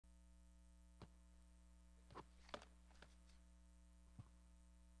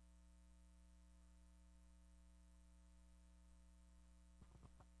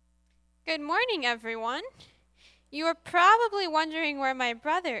Good morning, everyone. You are probably wondering where my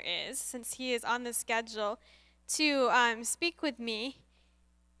brother is, since he is on the schedule to speak with me.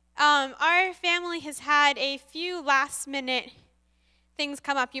 Our family has had a few last-minute things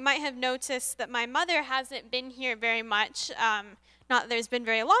come up. You might have noticed that my mother hasn't been here very much. Not that there's been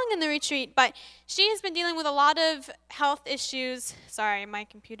very long in the retreat, but she has been dealing with a lot of health issues. Sorry, my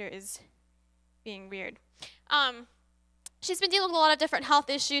computer is being weird. She's been dealing with a lot of different health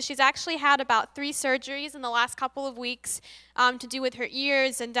issues. She's actually had about 3 surgeries in the last couple of weeks to do with her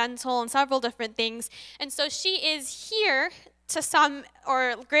ears and dental and several different things. And so she is here to some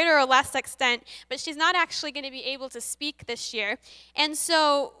or greater or less extent, but she's not actually going to be able to speak this year. And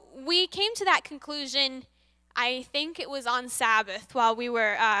so we came to that conclusion, I think it was on Sabbath while we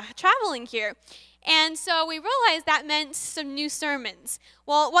were traveling here. And so we realized that meant some new sermons.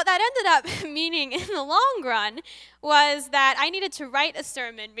 Well, what that ended up meaning in the long run was that I needed to write a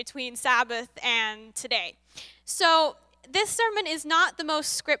sermon between Sabbath and today. So this sermon is not the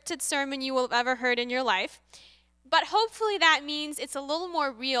most scripted sermon you will have ever heard in your life, but hopefully that means it's a little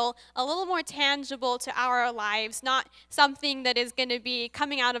more real, a little more tangible to our lives, not something that is going to be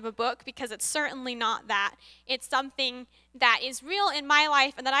coming out of a book, because it's certainly not that. It's something that is real in my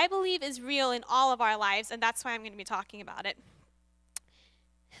life and that I believe is real in all of our lives, and that's why I'm going to be talking about it.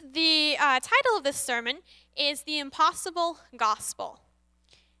 The title of this sermon is The Impossible Gospel.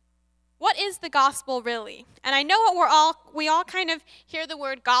 What is the gospel really? And I know we all kind of hear the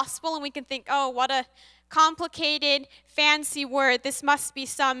word gospel and we can think, oh, what a complicated, fancy word. This must be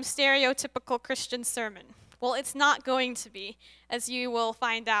some stereotypical Christian sermon. Well, it's not going to be, as you will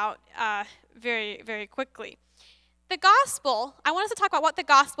find out very, very quickly. The gospel, I want us to talk about what the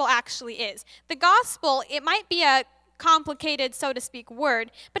gospel actually is. The gospel, it might be a complicated, so to speak,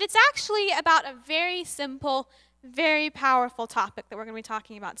 word, but it's actually about a very simple, very powerful topic that we're going to be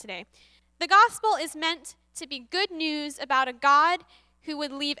talking about today. The gospel is meant to be good news about a God who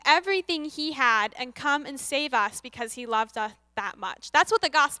would leave everything he had and come and save us because he loved us that much. That's what the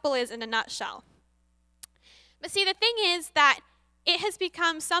gospel is in a nutshell. But see, the thing is that it has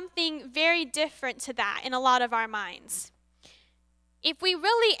become something very different to that in a lot of our minds. If we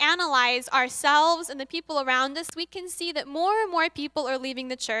really analyze ourselves and the people around us, we can see that more and more people are leaving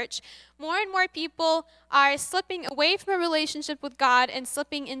the church. More and more people are slipping away from a relationship with God and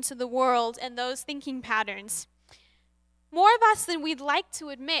slipping into the world and those thinking patterns. More of us than we'd like to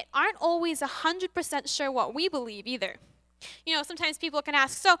admit aren't always 100% sure what we believe either. You know, sometimes people can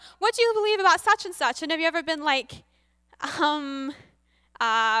ask, so what do you believe about such and such? And have you ever been like, I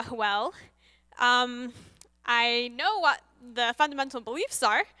know what the fundamental beliefs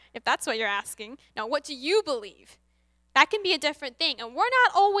are, if that's what you're asking. Now, what do you believe? That can be a different thing. And we're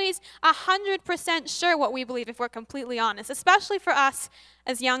not always 100% sure what we believe, if we're completely honest, especially for us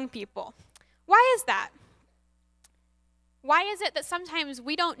as young people. Why is that? Why is it that sometimes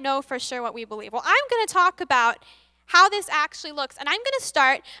we don't know for sure what we believe? Well, I'm going to talk about how this actually looks, and I'm going to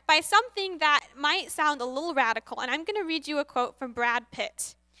start by something that might sound a little radical, and I'm going to read you a quote from Brad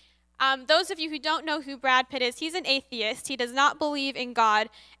Pitt. Those of you who don't know who Brad Pitt is, he's an atheist. He does not believe in God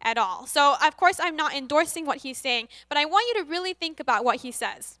at all. So, of course, I'm not endorsing what he's saying, but I want you to really think about what he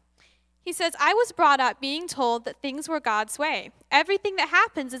says. He says, I was brought up being told that things were God's way. Everything that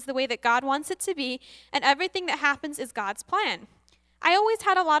happens is the way that God wants it to be, and everything that happens is God's plan. I always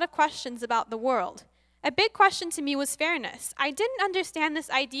had a lot of questions about the world. A big question to me was fairness. I didn't understand this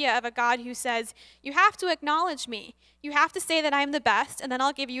idea of a God who says, you have to acknowledge me. You have to say that I'm the best, and then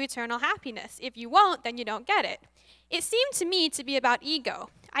I'll give you eternal happiness. If you won't, then you don't get it. It seemed to me to be about ego.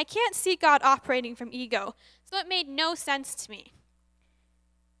 I can't see God operating from ego, so it made no sense to me.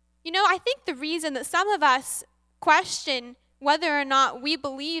 You know, I think the reason that some of us question whether or not we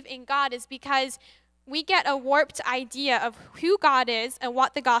believe in God is because we get a warped idea of who God is and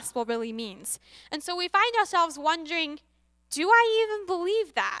what the gospel really means. And so we find ourselves wondering, do I even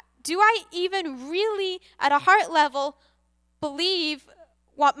believe that? Do I even really, at a heart level, believe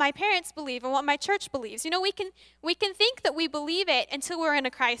what my parents believe and what my church believes? You know, we can think that we believe it until we're in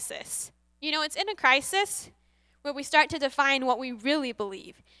a crisis. You know, it's in a crisis where we start to define what we really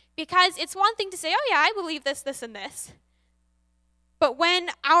believe. Because it's one thing to say, oh yeah, I believe this, this, and this. But when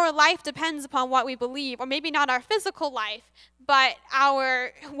our life depends upon what we believe, or maybe not our physical life, but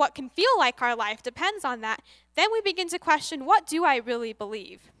what can feel like our life depends on that, then we begin to question, what do I really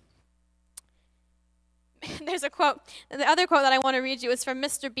believe? There's a quote, the other quote that I want to read you is from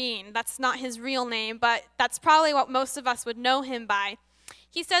Mr. Bean. That's not his real name, but that's probably what most of us would know him by.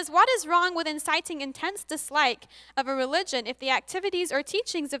 He says, what is wrong with inciting intense dislike of a religion if the activities or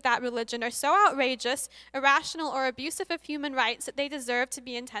teachings of that religion are so outrageous, irrational, or abusive of human rights that they deserve to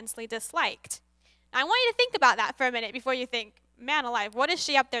be intensely disliked? Now, I want you to think about that for a minute before you think, man alive, what is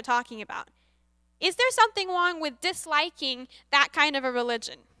she up there talking about? Is there something wrong with disliking that kind of a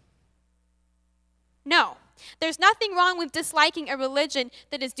religion? No. There's nothing wrong with disliking a religion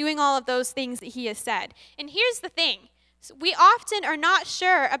that is doing all of those things that he has said. And here's the thing. We often are not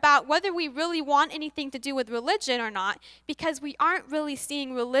sure about whether we really want anything to do with religion or not because we aren't really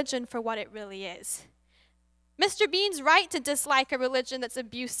seeing religion for what it really is. Mr. Bean's right to dislike a religion that's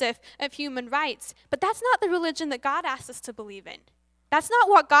abusive of human rights, but that's not the religion that God asks us to believe in. That's not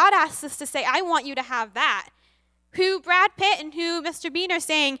what God asks us to say, I want you to have that. Who Brad Pitt and who Mr. Bean are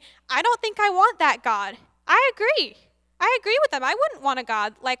saying, I don't think I want that God. I agree. I agree with them. I wouldn't want a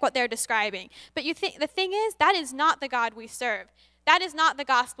God like what they're describing. But the thing is, that is not the God we serve. That is not the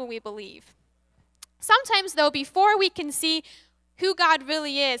gospel we believe. Sometimes, though, before we can see who God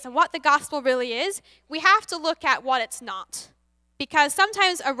really is and what the gospel really is, we have to look at what it's not. Because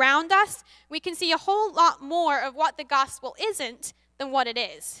sometimes around us, we can see a whole lot more of what the gospel isn't than what it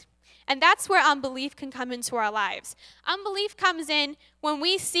is. And that's where unbelief can come into our lives. Unbelief comes in when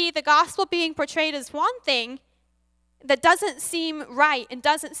we see the gospel being portrayed as one thing that doesn't seem right and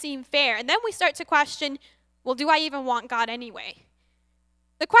doesn't seem fair. And then we start to question, well, do I even want God anyway?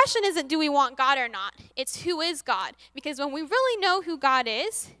 The question isn't do we want God or not. It's who is God. Because when we really know who God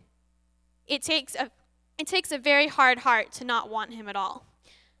is, it takes a very hard heart to not want him at all.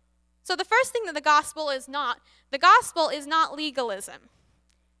 So the first thing that the gospel is not legalism.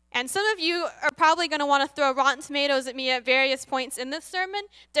 And some of you are probably going to want to throw Rotten Tomatoes at me at various points in this sermon.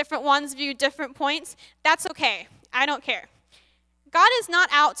 Different ones view different points. That's okay. I don't care. God is not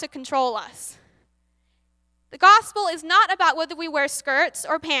out to control us. The gospel is not about whether we wear skirts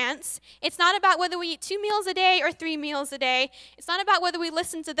or pants. It's not about whether we eat 2 meals a day or 3 meals a day. It's not about whether we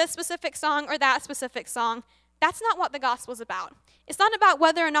listen to this specific song or that specific song. That's not what the gospel is about. It's not about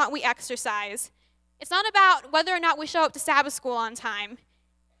whether or not we exercise. It's not about whether or not we show up to Sabbath school on time.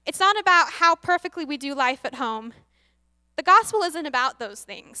 It's not about how perfectly we do life at home. The gospel isn't about those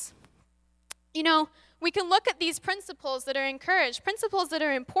things. You know, we can look at these principles that are encouraged, principles that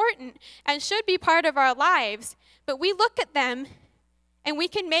are important and should be part of our lives, but we look at them and we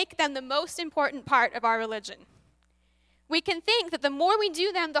can make them the most important part of our religion. We can think that the more we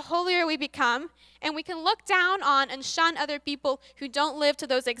do them, the holier we become, and we can look down on and shun other people who don't live to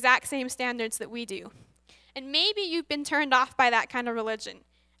those exact same standards that we do. And maybe you've been turned off by that kind of religion.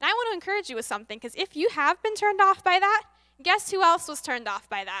 And I want to encourage you with something, because if you have been turned off by that, guess who else was turned off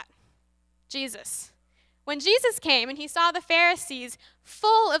by that? Jesus. When Jesus came and he saw the Pharisees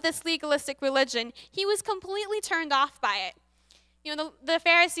full of this legalistic religion, he was completely turned off by it. You know, the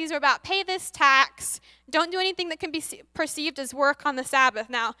Pharisees were about pay this tax, don't do anything that can be perceived as work on the Sabbath.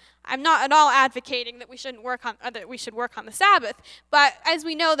 Now, I'm not at all advocating that we should work on the Sabbath, but as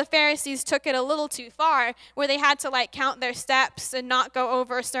we know, the Pharisees took it a little too far, where they had to count their steps and not go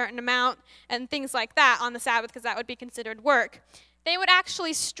over a certain amount and things like that on the Sabbath, because that would be considered work. They would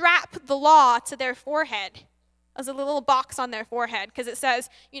actually strap the law to their forehead. There's a little box on their forehead because it says,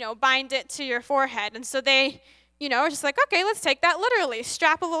 bind it to your forehead. And so they, are just like, okay, let's take that literally.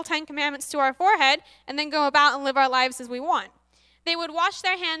 Strap a little 10 Commandments to our forehead and then go about and live our lives as we want. They would wash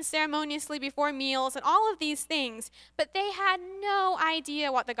their hands ceremoniously before meals and all of these things, but they had no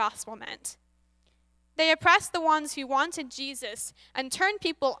idea what the gospel meant. They oppressed the ones who wanted Jesus and turned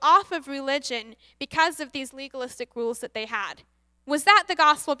people off of religion because of these legalistic rules that they had. Was that the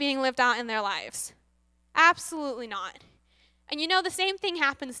gospel being lived out in their lives? Absolutely not. And the same thing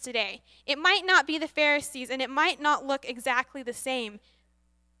happens today. It might not be the Pharisees, and it might not look exactly the same,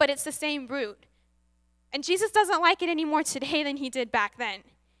 but it's the same root. And Jesus doesn't like it any more today than he did back then.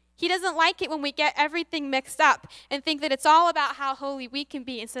 He doesn't like it when we get everything mixed up and think that it's all about how holy we can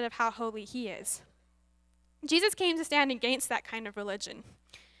be instead of how holy he is. Jesus came to stand against that kind of religion.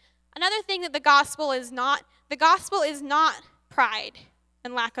 Another thing that the gospel is not pride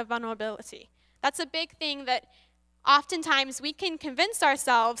and lack of vulnerability. That's a big thing that oftentimes we can convince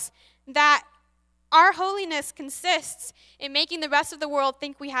ourselves that our holiness consists in making the rest of the world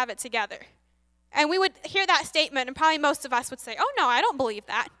think we have it together. And we would hear that statement, and probably most of us would say, oh no, I don't believe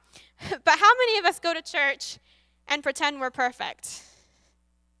that. But how many of us go to church and pretend we're perfect?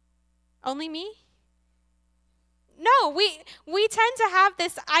 Only me? No, we tend to have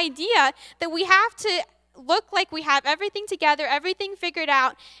this idea that we have to look like we have everything together, everything figured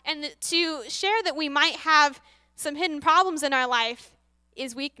out, and to share that we might have some hidden problems in our life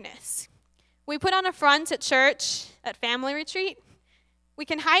is weakness. We put on a front at church, at family retreat. We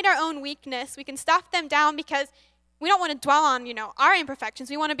can hide our own weakness. We can stuff them down because we don't want to dwell on, our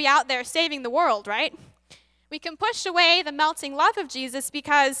imperfections. We want to be out there saving the world, right? We can push away the melting love of Jesus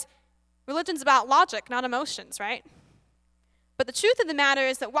because religion's about logic, not emotions, right? But the truth of the matter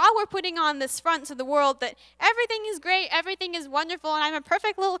is that while we're putting on this front to the world that everything is great, everything is wonderful, and I'm a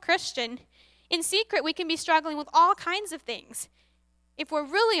perfect little Christian, in secret we can be struggling with all kinds of things. If we're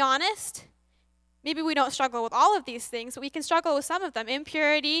really honest, maybe we don't struggle with all of these things, but we can struggle with some of them.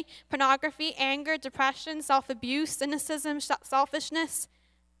 Impurity, pornography, anger, depression, self-abuse, cynicism, selfishness.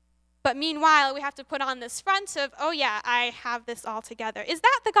 But meanwhile, we have to put on this front of, oh yeah, I have this all together. Is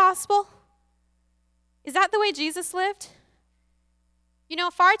that the gospel? Is that the way Jesus lived?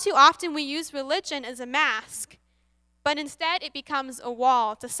 Far too often we use religion as a mask, but instead it becomes a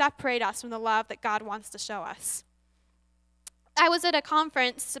wall to separate us from the love that God wants to show us. I was at a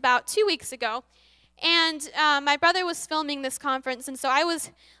conference about 2 weeks ago, and my brother was filming this conference, and so I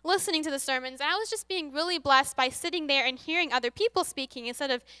was listening to the sermons, and I was just being really blessed by sitting there and hearing other people speaking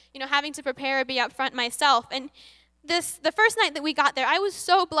instead of, having to prepare or be up front myself. And the first night that we got there, I was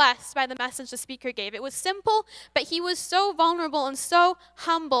so blessed by the message the speaker gave. It was simple, but he was so vulnerable and so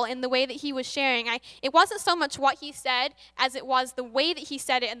humble in the way that he was sharing. It wasn't so much what he said as it was the way that he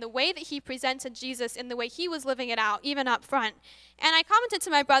said it and the way that he presented Jesus and the way he was living it out, even up front. And I commented to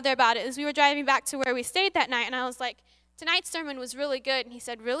my brother about it as we were driving back to where we stayed that night, and I was like, tonight's sermon was really good. And he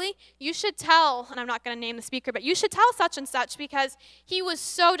said, really? You should tell, and I'm not going to name the speaker, but you should tell such and such, because he was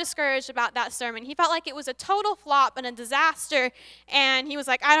so discouraged about that sermon. He felt like it was a total flop and a disaster, and he was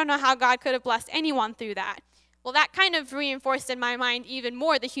like, I don't know how God could have blessed anyone through that. Well, that kind of reinforced in my mind even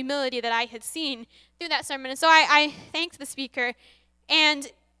more the humility that I had seen through that sermon. And so I thanked the speaker,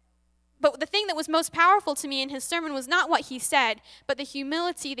 but the thing that was most powerful to me in his sermon was not what he said, but the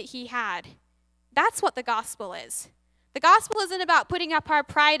humility that he had. That's what the gospel is. The gospel isn't about putting up our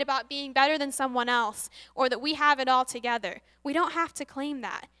pride about being better than someone else or that we have it all together. We don't have to claim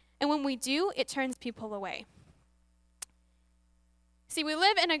that. And when we do, it turns people away. See, we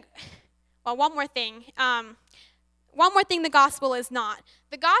live in one more thing. One more thing the gospel is not.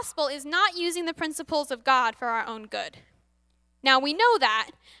 The gospel is not using the principles of God for our own good. Now, we know that,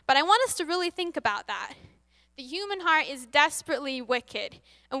 but I want us to really think about that. The human heart is desperately wicked,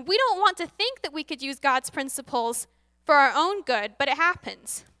 and we don't want to think that we could use God's principles for our own good, but it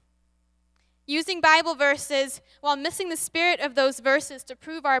happens. Using Bible verses while missing the spirit of those verses to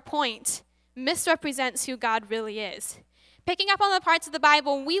prove our point misrepresents who God really is. Picking up on the parts of the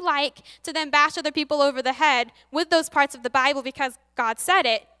Bible we like to then bash other people over the head with those parts of the Bible because God said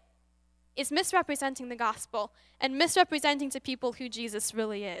it is misrepresenting the gospel and misrepresenting to people who Jesus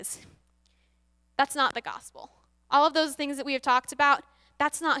really is. That's not the gospel. All of those things that we have talked about,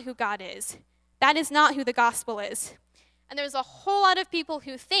 that's not who God is. That is not who the gospel is. And there's a whole lot of people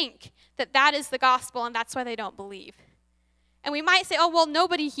who think that that is the gospel, and that's why they don't believe. And we might say, oh, well,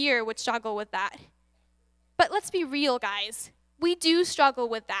 nobody here would struggle with that. But let's be real, guys. We do struggle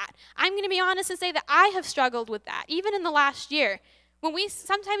with that. I'm going to be honest and say that I have struggled with that, even in the last year.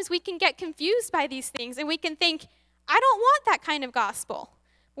 Sometimes we can get confused by these things, and we can think, I don't want that kind of gospel.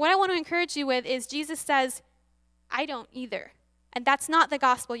 What I want to encourage you with is Jesus says, I don't either. And that's not the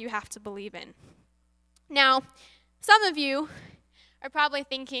gospel you have to believe in. Now, some of you are probably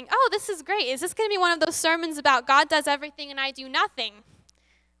thinking, oh, this is great. Is this going to be one of those sermons about God does everything and I do nothing?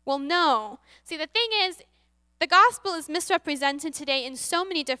 Well, no. See, the thing is, the gospel is misrepresented today in so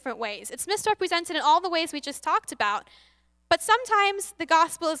many different ways. It's misrepresented in all the ways we just talked about. But sometimes the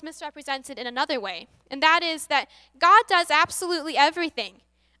gospel is misrepresented in another way. And that is that God does absolutely everything.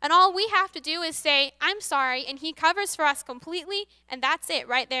 And all we have to do is say, I'm sorry, and he covers for us completely, and that's it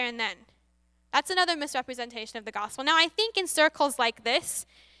right there and then. That's another misrepresentation of the gospel. Now, I think in circles like this,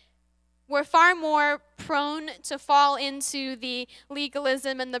 we're far more prone to fall into the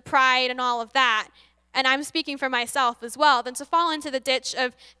legalism and the pride and all of that, and I'm speaking for myself as well, than to fall into the ditch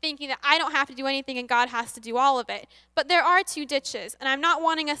of thinking that I don't have to do anything and God has to do all of it. But there are two ditches, and I'm not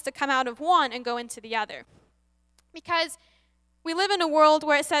wanting us to come out of one and go into the other. Because we live in a world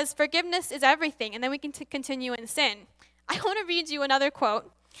where it says forgiveness is everything, and then we can continue in sin. I want to read you another quote.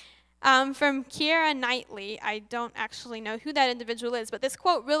 From Keira Knightley. I don't actually know who that individual is, but this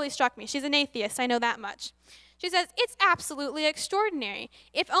quote really struck me. She's an atheist, I know that much. She says, it's absolutely extraordinary.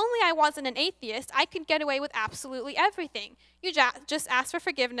 If only I wasn't an atheist, I could get away with absolutely everything. You just ask for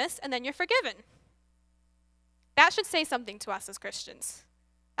forgiveness, and then you're forgiven. That should say something to us as Christians.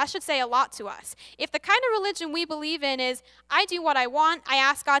 That should say a lot to us. If the kind of religion we believe in is, I do what I want, I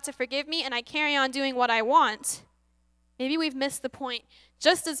ask God to forgive me, and I carry on doing what I want, maybe we've missed the point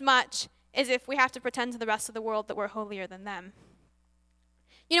just as much as if we have to pretend to the rest of the world that we're holier than them.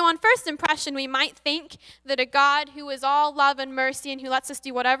 On first impression, we might think that a God who is all love and mercy and who lets us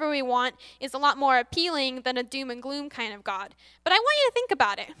do whatever we want is a lot more appealing than a doom and gloom kind of God. But I want you to think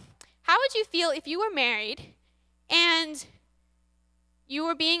about it. How would you feel if you were married and you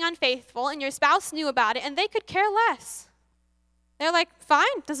were being unfaithful and your spouse knew about it and they could care less? They're like, fine,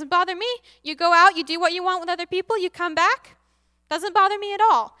 doesn't bother me. You go out, you do what you want with other people, you come back, doesn't bother me at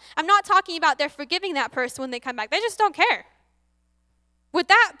all. I'm not talking about they're forgiving that person when they come back. They just don't care. Would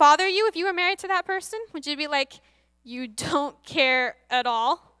that bother you if you were married to that person? Would you be like, you don't care at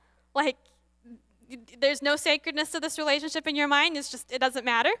all? Like, there's no sacredness to this relationship in your mind? It's just, it doesn't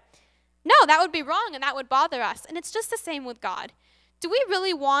matter? No, that would be wrong and that would bother us. And it's just the same with God. Do we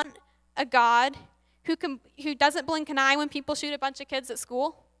really want a God who doesn't blink an eye when people shoot a bunch of kids at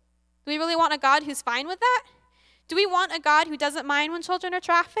school? Do we really want a God who's fine with that? Do we want a God who doesn't mind when children are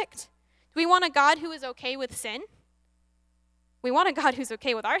trafficked? Do we want a God who is okay with sin? We want a God who's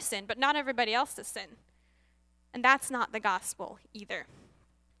okay with our sin, but not everybody else's sin. And that's not the gospel either.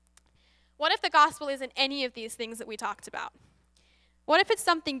 What if the gospel isn't any of these things that we talked about? What if it's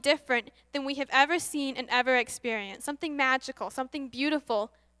something different than we have ever seen and ever experienced? Something magical, something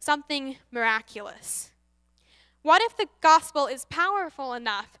beautiful, something miraculous. What if the gospel is powerful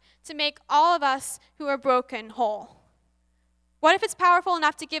enough to make all of us who are broken whole? What if it's powerful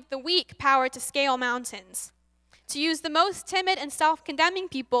enough to give the weak power to scale mountains? To use the most timid and self-condemning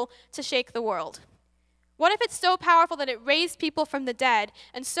people to shake the world? What if it's so powerful that it raised people from the dead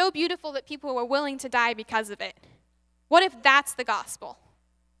and so beautiful that people were willing to die because of it? What if that's the gospel?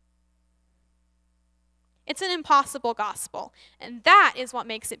 It's an impossible gospel, and that is what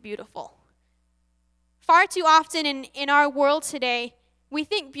makes it beautiful. Far too often in our world today, we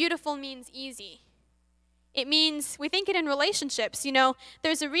think beautiful means easy. It means, we think it in relationships.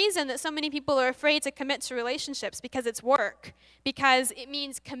 There's a reason that so many people are afraid to commit to relationships, because it's work, because it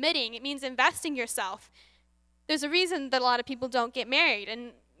means committing, it means investing yourself. There's a reason that a lot of people don't get married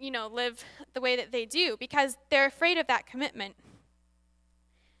and, live the way that they do, because they're afraid of that commitment.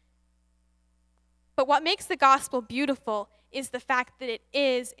 But what makes the gospel beautiful is the fact that it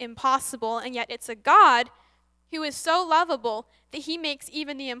is impossible, and yet it's a God who is so lovable that he makes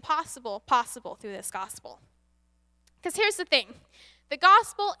even the impossible possible through this gospel. Because here's the thing. The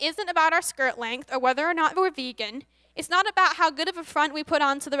gospel isn't about our skirt length or whether or not we're vegan. It's not about how good of a front we put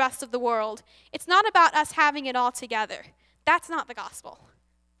on to the rest of the world. It's not about us having it all together. That's not the gospel.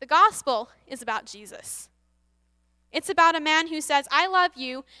 The gospel is about Jesus. It's about a man who says, I love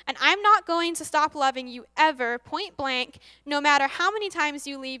you, and I'm not going to stop loving you ever, point blank, no matter how many times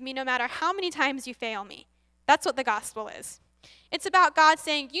you leave me, no matter how many times you fail me. That's what the gospel is. It's about God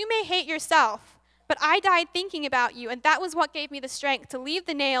saying, you may hate yourself, but I died thinking about you, and that was what gave me the strength to leave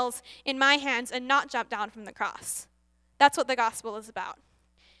the nails in my hands and not jump down from the cross. That's what the gospel is about.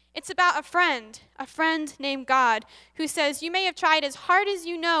 It's about a friend named God, who says, you may have tried as hard as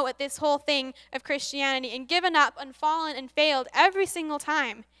you know at this whole thing of Christianity and given up and fallen and failed every single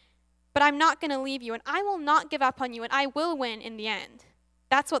time, but I'm not going to leave you, and I will not give up on you, and I will win in the end.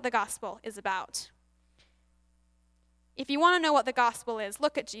 That's what the gospel is about. If you want to know what the gospel is,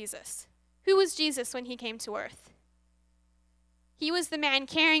 look at Jesus. Who was Jesus when he came to earth? He was the man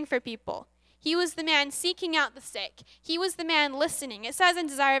caring for people. He was the man seeking out the sick. He was the man listening. It says in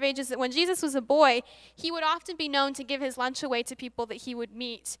Desire of Ages that when Jesus was a boy, he would often be known to give his lunch away to people that he would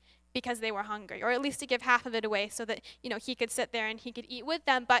meet because they were hungry, or at least to give half of it away so that, he could sit there and he could eat with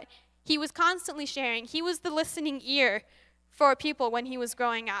them. But he was constantly sharing. He was the listening ear for people when he was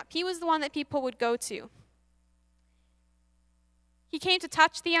growing up. He was the one that people would go to. He came to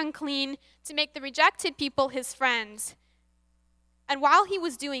touch the unclean, to make the rejected people his friends. And while he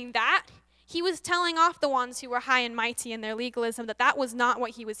was doing that, he was telling off the ones who were high and mighty in their legalism that was not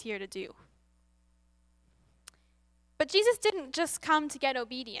what he was here to do. But Jesus didn't just come to get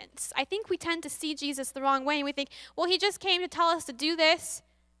obedience. I think we tend to see Jesus the wrong way, and we think, well, he just came to tell us to do this,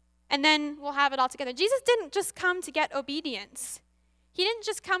 and then we'll have it all together. Jesus didn't just come to get obedience. He didn't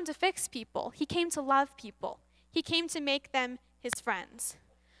just come to fix people. He came to love people. He came to make them his friends.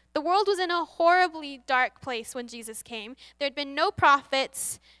 The world was in a horribly dark place when Jesus came. There had been no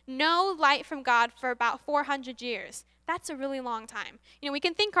prophets, no light from God for about 400 years. That's a really long time. We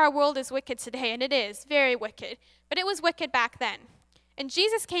can think our world is wicked today, and it is very wicked, but it was wicked back then. And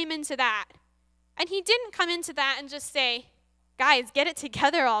Jesus came into that, and he didn't come into that and just say, guys, get it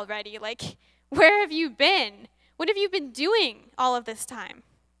together already. Like, where have you been? What have you been doing all of this time?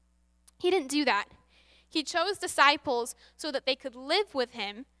 He didn't do that. He chose disciples so that they could live with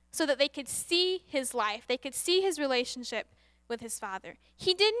him, so that they could see his life, they could see his relationship with his Father.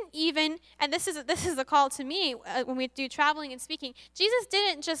 He didn't even, and this is a call to me when we do traveling and speaking, Jesus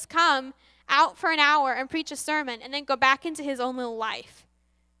didn't just come out for an hour and preach a sermon and then go back into his own little life.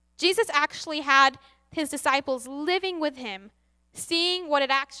 Jesus actually had his disciples living with him, seeing what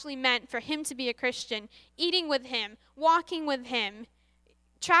it actually meant for him to be a Christian, eating with him, walking with him,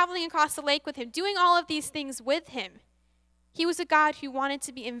 traveling across the lake with him, doing all of these things with him. He was a God who wanted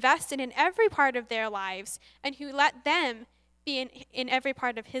to be invested in every part of their lives and who let them be in every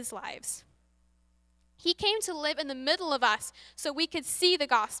part of his lives. He came to live in the middle of us so we could see the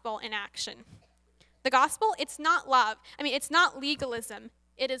gospel in action. The gospel, it's not love. It's not legalism.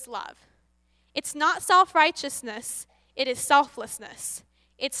 It is love. It's not self-righteousness. It is selflessness.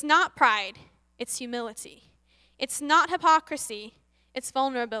 It's not pride. It's humility. It's not hypocrisy. It's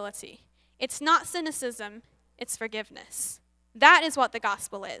vulnerability. It's not cynicism. It's forgiveness. That is what the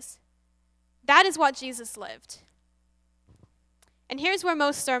gospel is. That is what Jesus lived. And here's where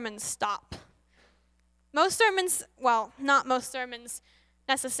most sermons stop. Most sermons, well, not most sermons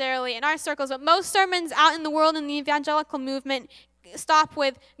necessarily in our circles, but most sermons out in the world in the evangelical movement stop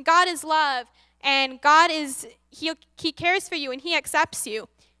with God is love and God is, he cares for you and he accepts you.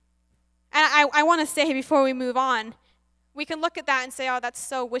 And I want to say before we move on, we can look at that and say, oh, that's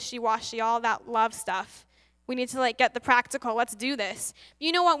so wishy-washy, all that love stuff. We need to get the practical, let's do this.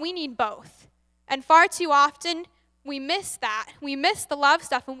 You know what, we need both. And far too often, we miss that. We miss the love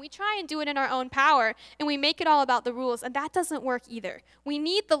stuff and we try and do it in our own power and we make it all about the rules and that doesn't work either. We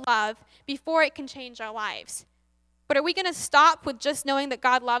need the love before it can change our lives. But are we going to stop with just knowing that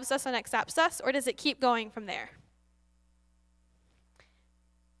God loves us and accepts us, or does it keep going from there?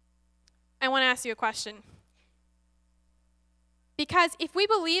 I want to ask you a question. Because if we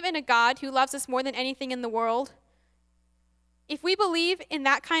believe in a God who loves us more than anything in the world, if we believe in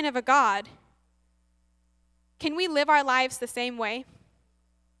that kind of a God, can we live our lives the same way?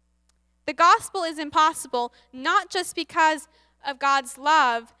 The gospel is impossible, not just because of God's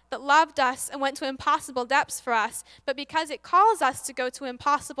love that loved us and went to impossible depths for us, but because it calls us to go to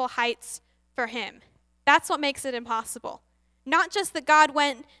impossible heights for him. That's what makes it impossible. Not just that God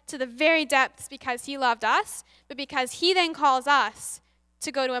went to the very depths because he loved us, but because he then calls us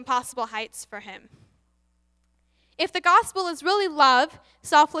to go to impossible heights for him. If the gospel is really love,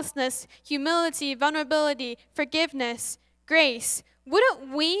 selflessness, humility, vulnerability, forgiveness, grace,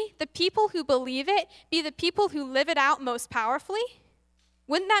 wouldn't we, the people who believe it, be the people who live it out most powerfully?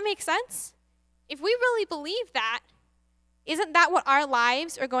 Wouldn't that make sense? If we really believe that, isn't that what our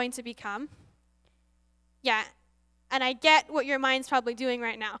lives are going to become? Yeah, and I get what your mind's probably doing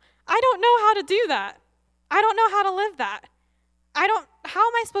right now. I don't know how to do that. I don't know how to live that. How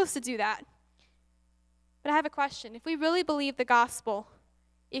am I supposed to do that? But I have a question. If we really believe the gospel,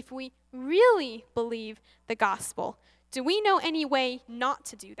 do we know any way not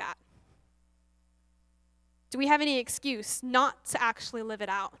to do that? Do we have any excuse not to actually live it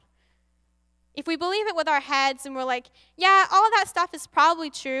out? If we believe it with our heads and we're like, yeah, all of that stuff is probably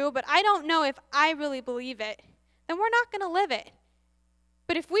true, but I don't know if I really believe it, then we're not going to live it.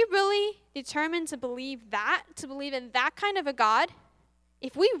 But if we really determine to believe that, to believe in that kind of a God,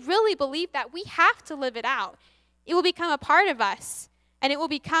 if we really believe that, we have to live it out. It will become a part of us, and it will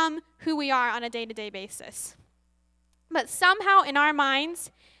become who we are on a day-to-day basis. But somehow in our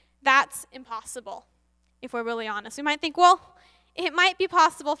minds, that's impossible, if we're really honest. We might think, well, it might be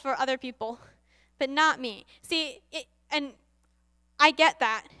possible for other people, but not me. See, and I get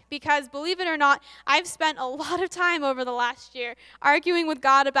that, because believe it or not, I've spent a lot of time over the last year arguing with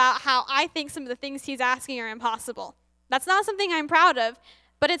God about how I think some of the things he's asking are impossible. That's not something I'm proud of,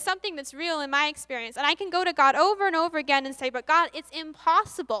 but it's something that's real in my experience. And I can go to God over and over again and say, but God, it's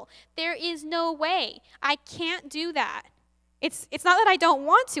impossible. There is no way. I can't do that. It's not that I don't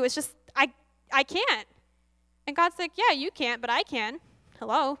want to. It's just I can't. And God's like, yeah, you can't, but I can.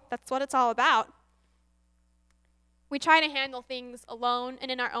 Hello, that's what it's all about. We try to handle things alone and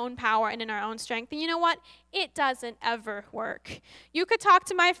in our own power and in our own strength. And you know what? It doesn't ever work. You could talk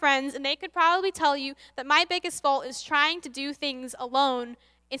to my friends, and they could probably tell you that my biggest fault is trying to do things alone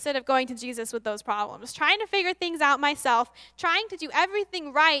instead of going to Jesus with those problems. Trying to figure things out myself, trying to do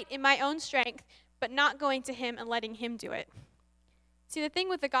everything right in my own strength, but not going to him and letting him do it. See, the thing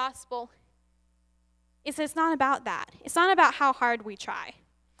with the gospel is that it's not about that. It's not about how hard we try.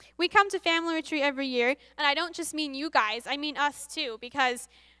 We come to family retreat every year, and I don't just mean you guys, I mean us too, because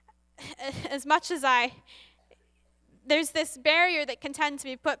as much as there's this barrier that can tend to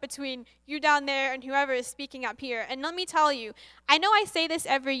be put between you down there and whoever is speaking up here. And let me tell you, I know I say this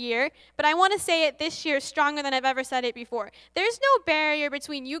every year, but I want to say it this year stronger than I've ever said it before. There's no barrier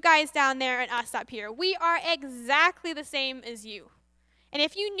between you guys down there and us up here. We are exactly the same as you. And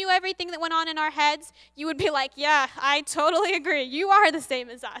if you knew everything that went on in our heads, you would be like, yeah, I totally agree. You are the same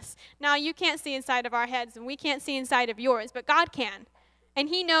as us. Now, you can't see inside of our heads, and we can't see inside of yours, but God can. And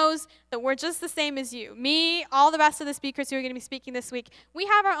he knows that we're just the same as you. Me, all the rest of the speakers who are going to be speaking this week, we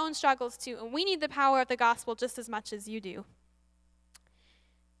have our own struggles too, and we need the power of the gospel just as much as you do.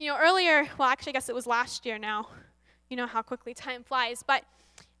 Earlier, well, actually, I guess it was last year now. You know how quickly time flies. But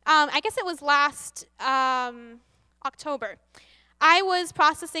I guess it was last October. I was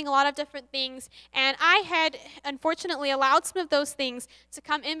processing a lot of different things, and I had, unfortunately, allowed some of those things to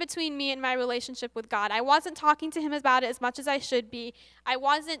come in between me and my relationship with God. I wasn't talking to him about it as much as I should be. I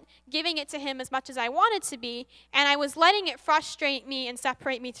wasn't giving it to him as much as I wanted to be, and I was letting it frustrate me and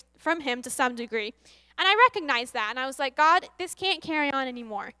separate me from him to some degree. And I recognized that, and I was like, God, this can't carry on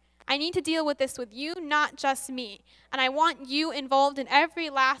anymore. I need to deal with this with you, not just me. And I want you involved in every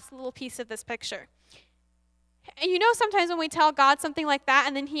last little piece of this picture. And sometimes when we tell God something like that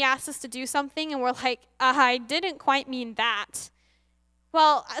and then he asks us to do something and we're like, I didn't quite mean that.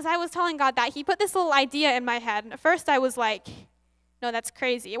 Well, as I was telling God that, he put this little idea in my head. And at first I was like, no, that's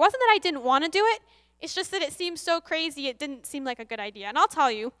crazy. It wasn't that I didn't want to do it. It's just that it seemed so crazy it didn't seem like a good idea. And I'll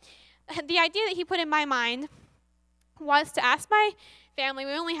tell you, the idea that he put in my mind was to ask my family.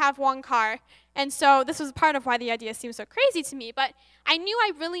 We only have one car. And so this was part of why the idea seemed so crazy to me. But I knew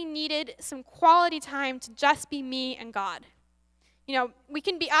I really needed some quality time to just be me and God. We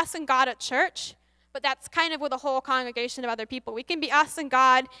can be us and God at church, but that's kind of with a whole congregation of other people. We can be us and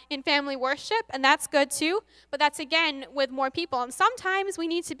God in family worship, and that's good too, but that's, again, with more people. And sometimes we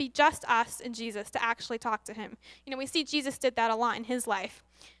need to be just us and Jesus to actually talk to him. We see Jesus did that a lot in his life.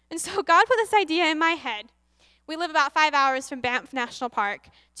 And so God put this idea in my head. We live about 5 hours from Banff National Park,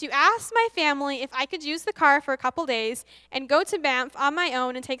 to ask my family if I could use the car for a couple days and go to Banff on my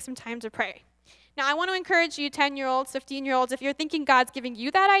own and take some time to pray. Now, I want to encourage you 10-year-olds, 15-year-olds, if you're thinking God's giving you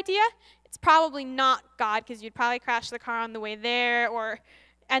that idea, it's probably not God, because you'd probably crash the car on the way there or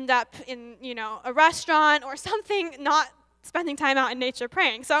end up in, a restaurant or something, not spending time out in nature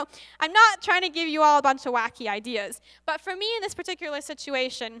praying. So I'm not trying to give you all a bunch of wacky ideas. But for me in this particular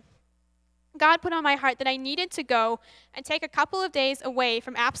situation, God put on my heart that I needed to go and take a couple of days away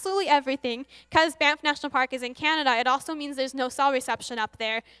from absolutely everything. Because Banff National Park is in Canada, it also means there's no cell reception up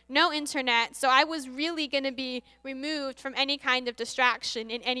there, no internet. So I was really going to be removed from any kind of distraction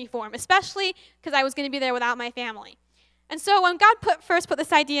in any form, especially because I was going to be there without my family. And so when God first put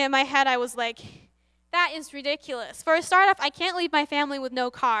this idea in my head, I was like, that is ridiculous. For a start off, I can't leave my family with no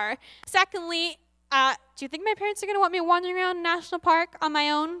car. Secondly, do you think my parents are going to want me wandering around National Park on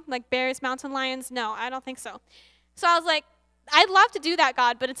my own, like bears, mountain lions? No, I don't think so. So I was like, I'd love to do that,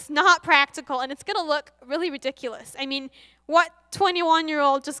 God, but it's not practical, and it's going to look really ridiculous. I mean, what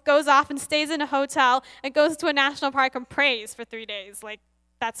 21-year-old just goes off and stays in a hotel and goes to a national park and prays for 3 days? Like,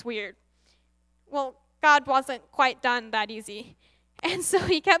 that's weird. Well, God wasn't quite done that easy. And so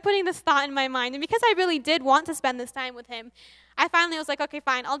he kept putting this thought in my mind, and because I really did want to spend this time with him, I finally was like, okay,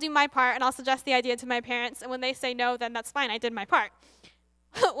 fine, I'll do my part, and I'll suggest the idea to my parents, and when they say no, then that's fine, I did my part.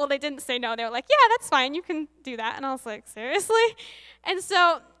 Well, they didn't say no. They were like, yeah, that's fine, you can do that. And I was like, seriously? And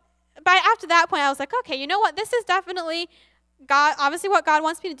so after that point, I was like, okay, you know what? This is definitely God, obviously what God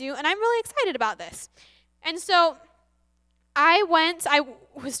wants me to do, and I'm really excited about this. And so I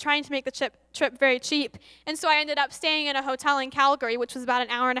was trying to make the trip very cheap, and so I ended up staying in a hotel in Calgary, which was about an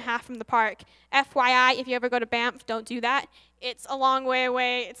hour and a half from the park. FYI, if you ever go to Banff, don't do that. It's a long way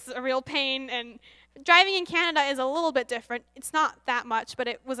away. It's a real pain, and driving in Canada is a little bit different. It's not that much, but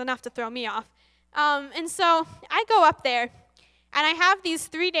it was enough to throw me off. And so I go up there, and I have these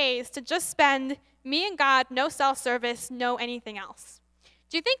 3 days to just spend me and God, no cell service, no anything else.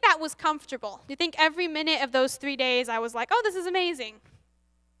 Do you think that was comfortable? Do you think every minute of those 3 days I was like, oh, this is amazing?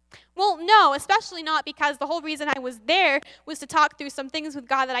 Well, no, especially not because the whole reason I was there was to talk through some things with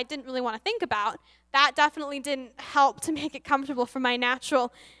God that I didn't really want to think about. That definitely didn't help to make it comfortable for my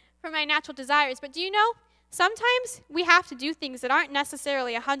natural desires. But do you know, sometimes we have to do things that aren't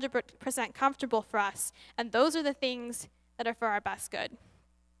necessarily 100% comfortable for us, and those are the things that are for our best good.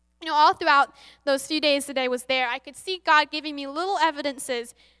 All throughout those few days that I was there, I could see God giving me little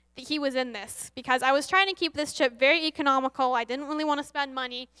evidences that he was in this, because I was trying to keep this trip very economical. I didn't really want to spend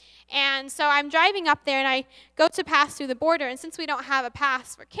money. And so I'm driving up there, and I go to pass through the border. And since we don't have a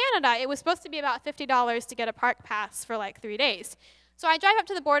pass for Canada, it was supposed to be about $50 to get a park pass for like 3 days. So I drive up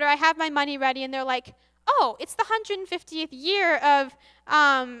to the border. I have my money ready, and they're like, oh, it's the 150th year of,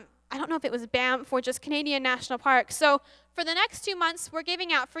 I don't know if it was Banff or just Canadian National Park. So for the next 2 months, we're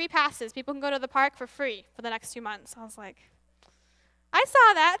giving out free passes. People can go to the park for free for the next 2 months. I was like, I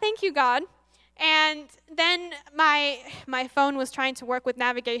saw that. Thank you, God. And then my phone was trying to work with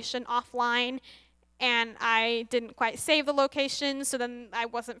navigation offline, and I didn't quite save the location, so then I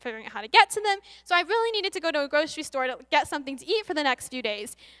wasn't figuring out how to get to them. So I really needed to go to a grocery store to get something to eat for the next few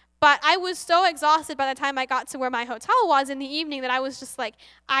days. But I was so exhausted by the time I got to where my hotel was in the evening that I was just like,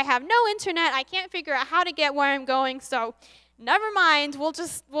 I have no internet. I can't figure out how to get where I'm going, so never mind. We'll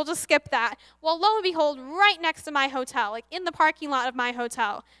just skip that. Well, lo and behold, right next to my hotel, like in the parking lot of my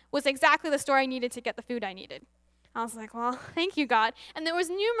hotel, was exactly the store I needed to get the food I needed. I was like, well, thank you, God. And there was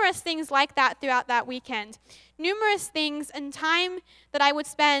numerous things like that throughout that weekend. Numerous things and time that I would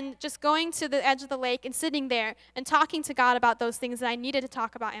spend just going to the edge of the lake and sitting there and talking to God about those things that I needed to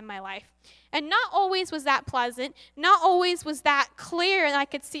talk about in my life. And not always was that pleasant. Not always was that clear and I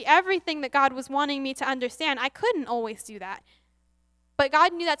could see everything that God was wanting me to understand. I couldn't always do that. But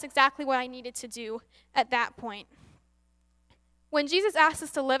God knew that's exactly what I needed to do at that point. When Jesus asks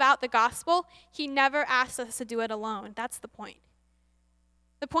us to live out the gospel, he never asks us to do it alone. That's the point.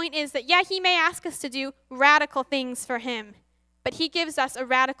 The point is that, yeah, he may ask us to do radical things for him, but he gives us a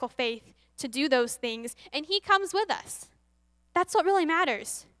radical faith to do those things, and he comes with us. That's what really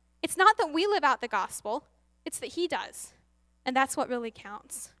matters. It's not that we live out the gospel, it's that he does, and that's what really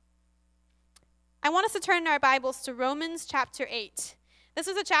counts. I want us to turn our Bibles to Romans chapter 8. This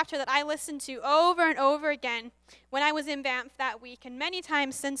was a chapter that I listened to over and over again when I was in Banff that week, and many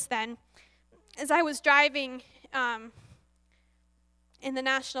times since then, as I was driving in the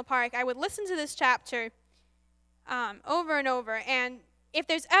national park, I would listen to this chapter over and over. And if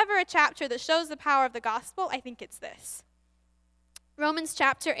there's ever a chapter that shows the power of the gospel, I think it's this. Romans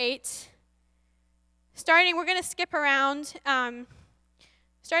chapter 8, we're going to skip around.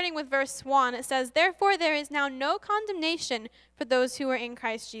 Starting with verse 1, it says, "Therefore there is now no condemnation for those who are in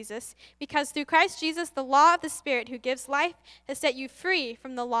Christ Jesus, because through Christ Jesus the law of the Spirit who gives life has set you free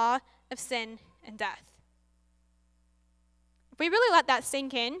from the law of sin and death." If we really let that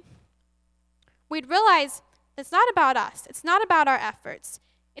sink in, we'd realize it's not about us. It's not about our efforts.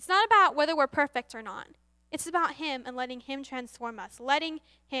 It's not about whether we're perfect or not. It's about him and letting him transform us, letting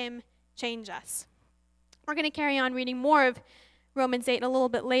him change us. We're going to carry on reading more of Romans 8 a little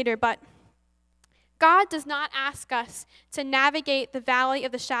bit later, but God does not ask us to navigate the valley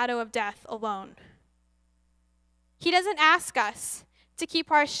of the shadow of death alone. He doesn't ask us to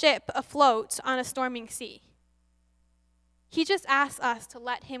keep our ship afloat on a storming sea. He just asks us to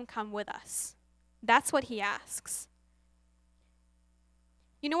let him come with us. That's what he asks.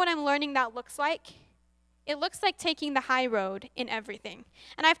 You know what I'm learning that looks like? It looks like taking the high road in everything.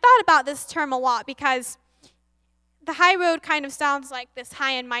 And I've thought about this term a lot because the high road kind of sounds like this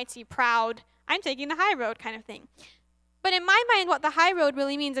high and mighty, proud, I'm taking the high road kind of thing. But in my mind, what the high road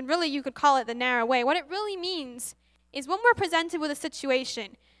really means, and really you could call it the narrow way, what it really means is when we're presented with a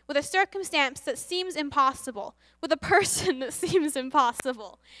situation, with a circumstance that seems impossible, with a person that seems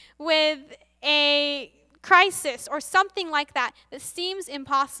impossible, with a crisis or something like that that seems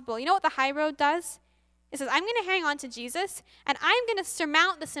impossible, you know what the high road does? It says, I'm going to hang on to Jesus, and I'm going to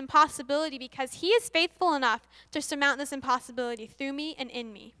surmount this impossibility because he is faithful enough to surmount this impossibility through me and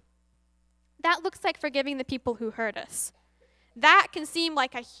in me. That looks like forgiving the people who hurt us. That can seem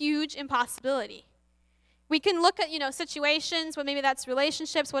like a huge impossibility. We can look at, situations where maybe that's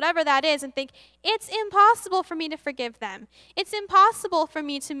relationships, whatever that is, and think, it's impossible for me to forgive them. It's impossible for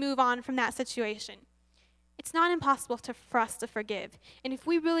me to move on from that situation. It's not impossible for us to forgive. And if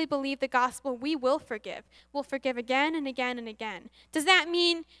we really believe the gospel, we will forgive. We'll forgive again and again and again. Does that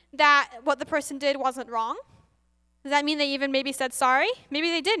mean that what the person did wasn't wrong? Does that mean they even maybe said sorry? Maybe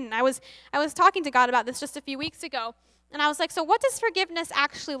they didn't. I was talking to God about this just a few weeks ago, and I was like, so what does forgiveness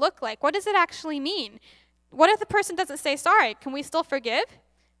actually look like? What does it actually mean? What if the person doesn't say sorry? Can we still forgive?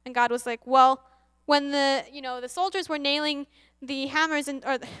 And God was like, well, when the soldiers were hammering the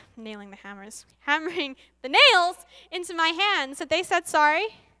nails into my hands, that they said sorry?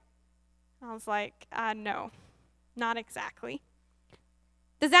 I was like, no, not exactly.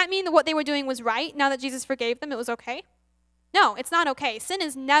 Does that mean that what they were doing was right now that Jesus forgave them? It was okay? No, it's not okay. Sin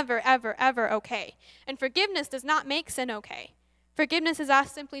is never, ever, ever okay. And forgiveness does not make sin okay. Forgiveness is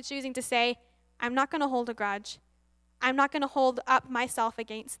us simply choosing to say, I'm not going to hold a grudge. I'm not going to hold up myself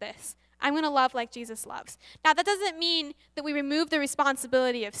against this. I'm going to love like Jesus loves. Now, that doesn't mean that we remove the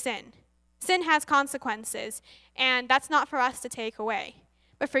responsibility of sin. Sin has consequences, and that's not for us to take away.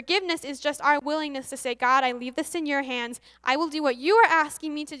 But forgiveness is just our willingness to say, God, I leave this in your hands. I will do what you are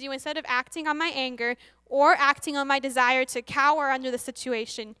asking me to do instead of acting on my anger or acting on my desire to cower under the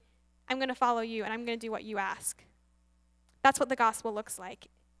situation. I'm going to follow you, and I'm going to do what you ask. That's what the gospel looks like.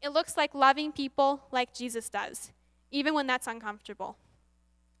 It looks like loving people like Jesus does, even when that's uncomfortable.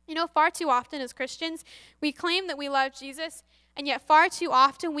 You know, far too often as Christians, we claim that we love Jesus, and yet far too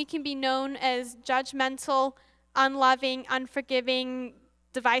often we can be known as judgmental, unloving, unforgiving,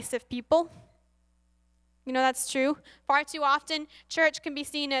 divisive people. You know, that's true. Far too often, church can be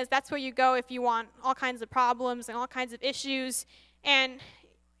seen as that's where you go if you want all kinds of problems and all kinds of issues. And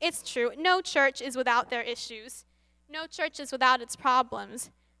it's true. No church is without their issues. No church is without its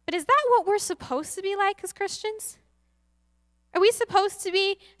problems. But is that what we're supposed to be like as Christians? Are we supposed to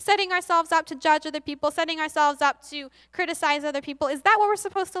be setting ourselves up to judge other people, setting ourselves up to criticize other people? Is that what we're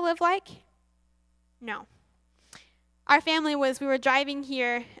supposed to live like? No. Our family we were driving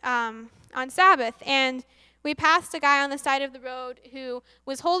here on Sabbath, and we passed a guy on the side of the road who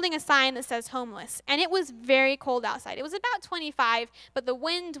was holding a sign that says homeless. And it was very cold outside. It was about 25, but the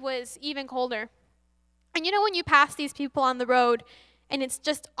wind was even colder. And you know when you pass these people on the road, and it's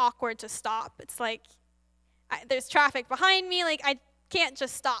just awkward to stop. It's like, there's traffic behind me, like I can't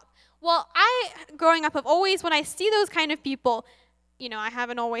just stop. Well, growing up, have always, when I see those kind of people, you know, I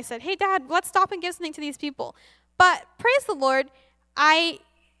haven't always said, hey, Dad, let's stop and give something to these people. But praise the Lord, I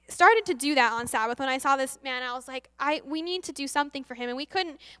started to do that on Sabbath. When I saw this man, I was like, we need to do something for him. And we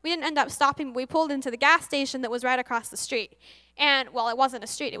didn't end up stopping, but we pulled into the gas station that was right across the street. And, well, it wasn't a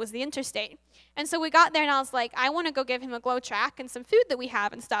street, it was the interstate. And so we got there, and I was like, I want to go give him a glow track and some food that we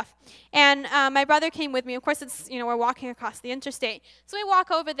have and stuff. And my brother came with me. Of course, it's, you know, we're walking across the interstate. So we walk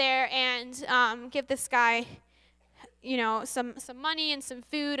over there and give this guy, you know, some money and some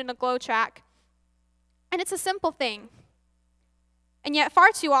food and a glow track. And it's a simple thing. And yet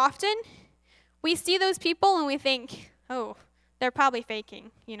far too often, we see those people and we think, oh, they're probably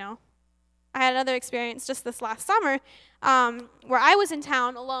faking, you know. I had another experience just this last summer where I was in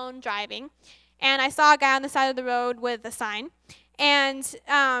town alone driving, and I saw a guy on the side of the road with a sign. And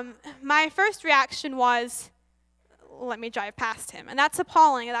my first reaction was, let me drive past him. And that's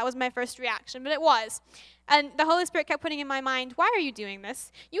appalling. That was my first reaction, but it was. And the Holy Spirit kept putting in my mind, why are you doing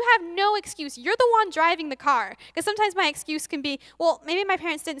this? You have no excuse. You're the one driving the car. Because sometimes my excuse can be, well, maybe my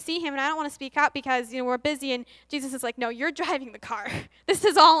parents didn't see him and I don't want to speak up because, you know, we're busy. And Jesus is like, no, you're driving the car. This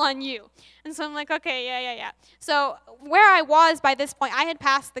is all on you. And so I'm like, okay, yeah. So where I was by this point, I had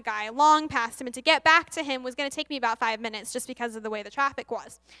passed the guy, long past him. And to get back to him was going to take me about 5 minutes just because of the way the traffic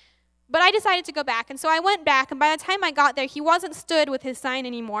was. But I decided to go back, and so I went back, and by the time I got there, he wasn't stood with his sign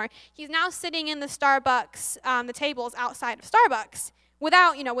anymore. He's now sitting in the Starbucks, the tables outside of Starbucks,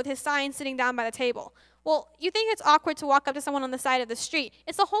 without, you know, with his sign sitting down by the table. Well, you think it's awkward to walk up to someone on the side of the street.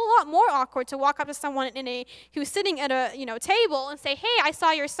 It's a whole lot more awkward to walk up to someone who's sitting at a, you know, table and say, hey, I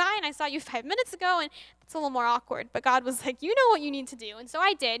saw your sign, I saw you 5 minutes ago, and it's a little more awkward. But God was like, you know what you need to do, and so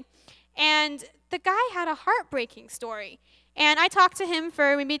I did. And the guy had a heartbreaking story. And I talked to him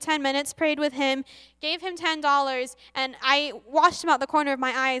for maybe 10 minutes, prayed with him, gave him $10, and I watched him out the corner of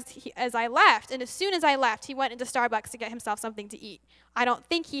my eyes as I left. And as soon as I left, he went into Starbucks to get himself something to eat. I don't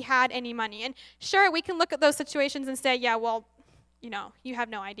think he had any money. And sure, we can look at those situations and say, yeah, well, you know, you have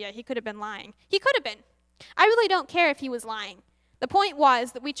no idea. He could have been lying. He could have been. I really don't care if he was lying. The point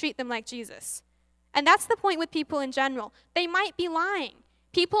was that we treat them like Jesus. And that's the point with people in general. They might be lying.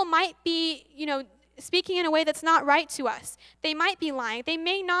 People might be, you know, speaking in a way that's not right to us. They might be lying. They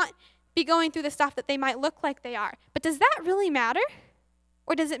may not be going through the stuff that they might look like they are. But does that really matter?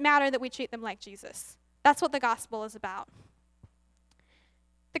 Or does it matter that we treat them like Jesus? That's what the gospel is about.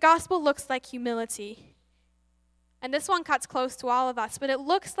 The gospel looks like humility. And this one cuts close to all of us, but it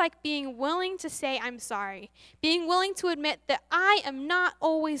looks like being willing to say, I'm sorry. Being willing to admit that I am not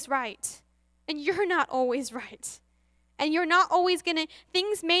always right. And you're not always right. And you're not always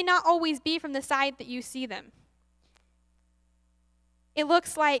things may not always be from the side that you see them. It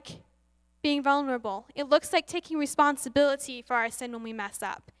looks like being vulnerable. It looks like taking responsibility for our sin when we mess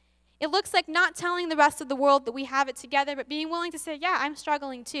up. It looks like not telling the rest of the world that we have it together, but being willing to say, yeah, I'm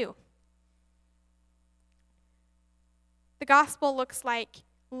struggling too. The gospel looks like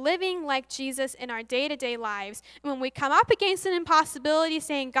living like Jesus in our day-to-day lives. And when we come up against an impossibility,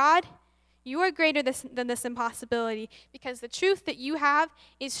 saying, God, you are greater than this impossibility, because the truth that you have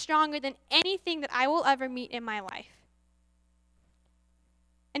is stronger than anything that I will ever meet in my life.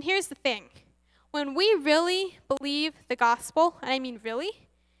 And here's the thing. When we really believe the gospel, and I mean really,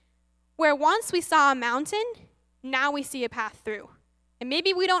 where once we saw a mountain, now we see a path through. And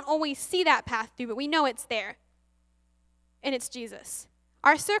maybe we don't always see that path through, but we know it's there. And it's Jesus.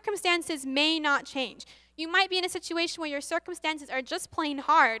 Our circumstances may not change. You might be in a situation where your circumstances are just plain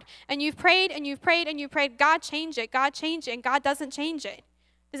hard, and you've prayed and you've prayed and you've prayed, God change it, and God doesn't change it.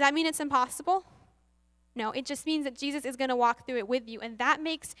 Does that mean it's impossible? No, it just means that Jesus is going to walk through it with you, and that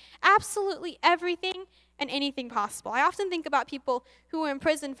makes absolutely everything and anything possible. I often think about people who are in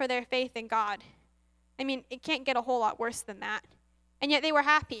prison for their faith in God. I mean, it can't get a whole lot worse than that. And yet they were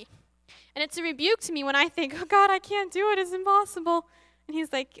happy. And it's a rebuke to me when I think, oh God, I can't do it, it's impossible. And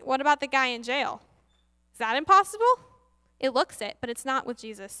he's like, what about the guy in jail? Is that impossible? It looks it, but it's not with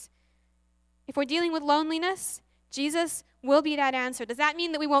Jesus. If we're dealing with loneliness, Jesus will be that answer. Does that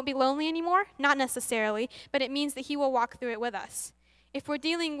mean that we won't be lonely anymore? Not necessarily, but it means that he will walk through it with us. If we're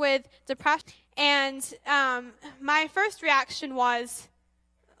dealing with depression, and my first reaction was,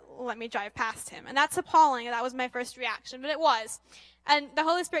 let me drive past him. And that's appalling. That was my first reaction, but it was. And the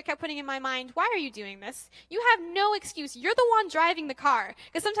Holy Spirit kept putting in my mind, why are you doing this? You have no excuse. You're the one driving the car.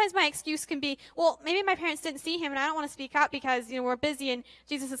 Because sometimes my excuse can be, well, maybe my parents didn't see him and I don't want to speak up because, we're busy. And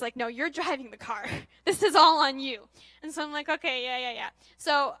Jesus is like, no, you're driving the car. This is all on you. And so I'm like, okay, yeah.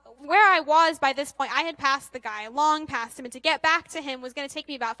 So where I was by this point, I had passed the guy, long past him. And to get back to him was going to take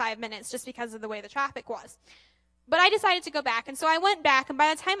me about 5 minutes just because of the way the traffic was. But I decided to go back, and so I went back, and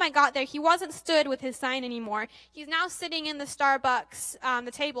by the time I got there, he wasn't stood with his sign anymore. He's now sitting in the Starbucks,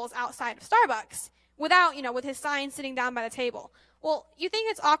 the tables outside of Starbucks, without, with his sign sitting down by the table. Well, you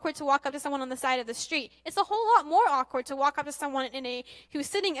think it's awkward to walk up to someone on the side of the street. It's a whole lot more awkward to walk up to someone who's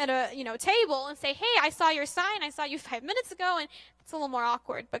sitting at a, table and say, hey, I saw your sign, I saw you 5 minutes ago, and it's a little more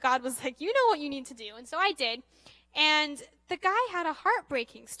awkward. But God was like, you know what you need to do, and so I did. And the guy had a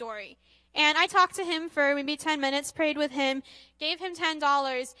heartbreaking story. And I talked to him for maybe 10 minutes, prayed with him, gave him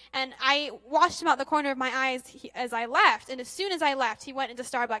 $10, and I watched him out the corner of my eyes as I left. And as soon as I left, he went into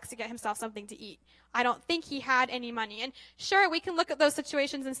Starbucks to get himself something to eat. I don't think he had any money. And sure, we can look at those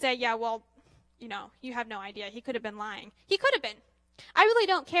situations and say, yeah, well, you have no idea. He could have been lying. He could have been. I really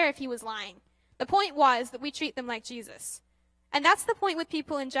don't care if he was lying. The point was that we treat them like Jesus. And that's the point with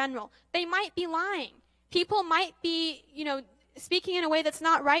people in general. They might be lying. People might be, speaking in a way that's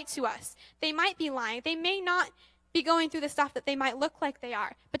not right to us. They might be lying. They may not be going through the stuff that they might look like they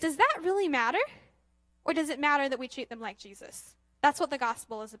are. But does that really matter? Or does it matter that we treat them like Jesus? That's what the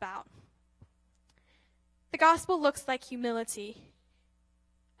gospel is about. The gospel looks like humility.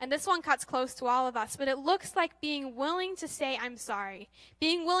 And this one cuts close to all of us, but it looks like being willing to say, I'm sorry.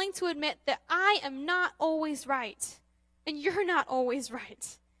 Being willing to admit that I am not always right. And you're not always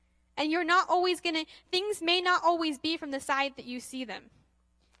right. And you're not always things may not always be from the side that you see them.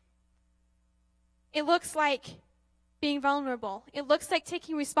 It looks like being vulnerable. It looks like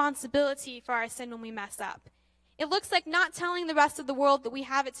taking responsibility for our sin when we mess up. It looks like not telling the rest of the world that we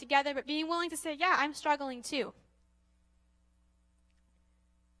have it together, but being willing to say, yeah, I'm struggling too.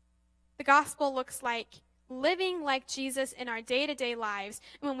 The gospel looks like living like Jesus in our day-to-day lives.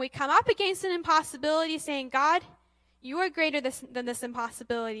 And when we come up against an impossibility, saying, God, you are greater than this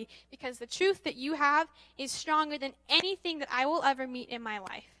impossibility, because the truth that you have is stronger than anything that I will ever meet in my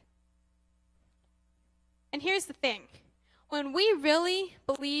life. And here's the thing. When we really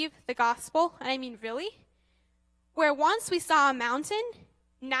believe the gospel, and I mean really, where once we saw a mountain,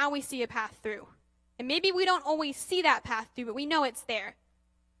 now we see a path through. And maybe we don't always see that path through, but we know it's there.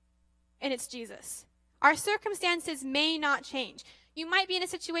 And it's Jesus. Our circumstances may not change. You might be in a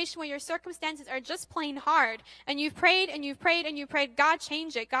situation where your circumstances are just plain hard, and you've prayed and you've prayed and you've prayed, God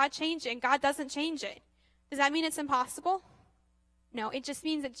change it, and God doesn't change it. Does that mean it's impossible? No, it just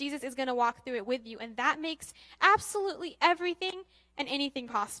means that Jesus is going to walk through it with you, and that makes absolutely everything and anything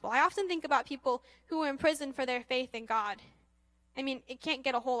possible. I often think about people who are in prison for their faith in God. I mean, it can't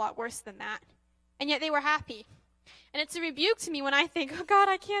get a whole lot worse than that. And yet they were happy. And it's a rebuke to me when I think, oh God,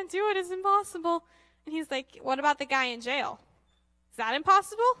 I can't do it, it's impossible. And he's like, what about the guy in jail? Is that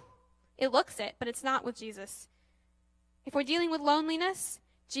impossible? It looks it, but it's not with Jesus. If we're dealing with loneliness,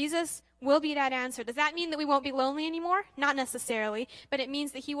 Jesus will be that answer. Does that mean that we won't be lonely anymore? Not necessarily, but it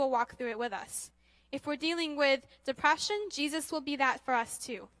means that he will walk through it with us. If we're dealing with depression, Jesus will be that for us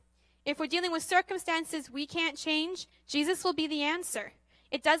too. If we're dealing with circumstances we can't change, Jesus will be the answer.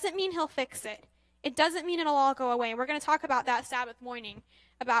 It doesn't mean he'll fix it. It doesn't mean it'll all go away. And we're going to talk about that Sabbath morning,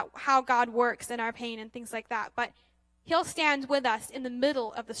 about how God works in our pain and things like that. But he'll stand with us in the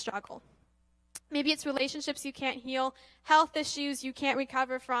middle of the struggle. Maybe it's relationships you can't heal, health issues you can't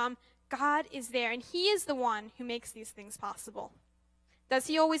recover from. God is there, and he is the one who makes these things possible. Does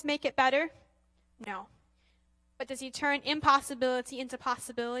he always make it better? No. But does he turn impossibility into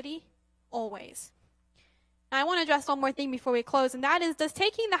possibility? Always. Now, I want to address one more thing before we close, and that is, does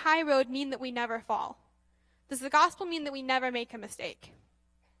taking the high road mean that we never fall? Does the gospel mean that we never make a mistake?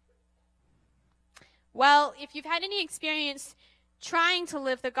 Well, if you've had any experience trying to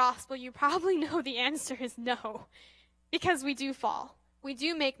live the gospel, you probably know the answer is no, because we do fall. We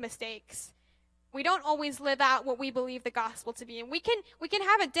do make mistakes. We don't always live out what we believe the gospel to be. And we can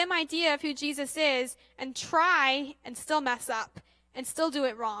have a dim idea of who Jesus is and try and still mess up and still do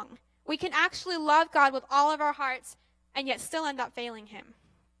it wrong. We can actually love God with all of our hearts and yet still end up failing him.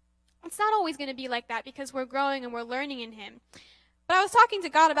 It's not always going to be like that because we're growing and we're learning in him. But I was talking to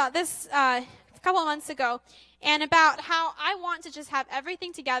God about this a couple of months ago, and about how I want to just have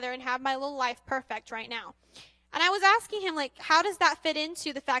everything together and have my little life perfect right now. And I was asking him, like, how does that fit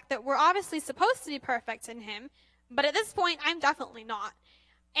into the fact that we're obviously supposed to be perfect in him, but at this point, I'm definitely not.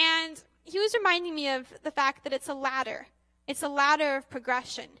 And he was reminding me of the fact that it's a ladder. It's a ladder of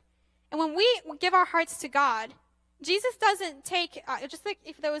progression. And when we give our hearts to God, Jesus doesn't take, just like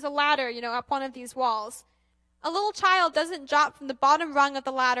if there was a ladder, up one of these walls, a little child doesn't drop from the bottom rung of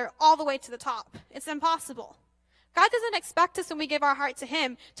the ladder all the way to the top. It's impossible. God doesn't expect us when we give our heart to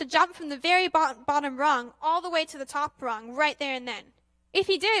him to jump from the very bottom rung all the way to the top rung right there and then. If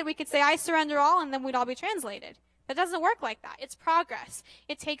he did, we could say, I surrender all, and then we'd all be translated. But it doesn't work like that. It's progress.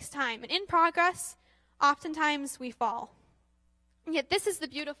 It takes time. And in progress, oftentimes we fall. And yet this is the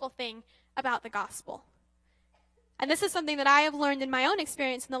beautiful thing about the gospel. And this is something that I have learned in my own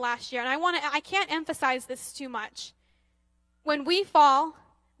experience in the last year, and I can't emphasize this too much. When we fall,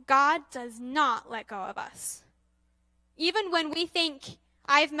 God does not let go of us. Even when we think,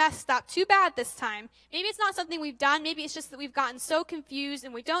 I've messed up too bad this time, maybe it's not something we've done, maybe it's just that we've gotten so confused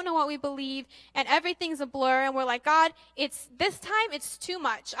and we don't know what we believe and everything's a blur, and we're like, God, this time it's too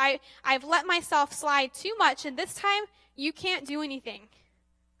much. I've let myself slide too much, and this time you can't do anything.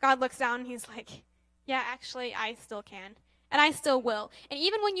 God looks down and he's like, yeah, actually, I still can. And I still will. And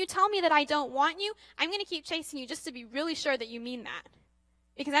even when you tell me that I don't want you, I'm going to keep chasing you just to be really sure that you mean that.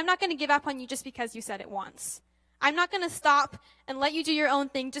 Because I'm not going to give up on you just because you said it once. I'm not going to stop and let you do your own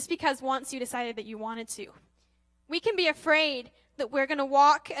thing just because once you decided that you wanted to. We can be afraid that we're going to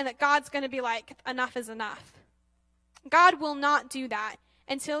walk and that God's going to be like, enough is enough. God will not do that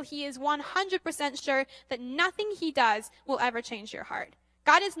until he is 100% sure that nothing he does will ever change your heart.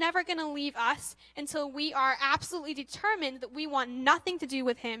 God is never going to leave us until we are absolutely determined that we want nothing to do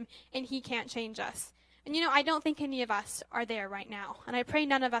with him and he can't change us. And I don't think any of us are there right now. And I pray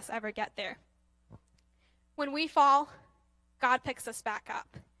none of us ever get there. When we fall, God picks us back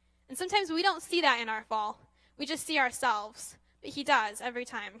up. And sometimes we don't see that in our fall. We just see ourselves. But he does every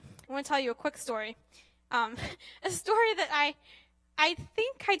time. I want to tell you a quick story. A story that I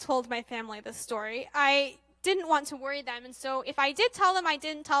think I told my family this story. I didn't want to worry them, and so if I did tell them, I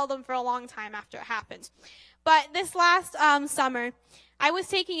didn't tell them for a long time after it happened. But this last summer, I was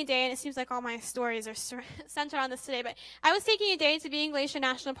taking a day, and it seems like all my stories are centered on this today, but I was taking a day to be in Glacier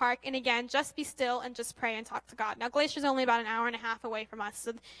National Park, and again, just be still and just pray and talk to God. Now, Glacier's only about an hour and a half away from us,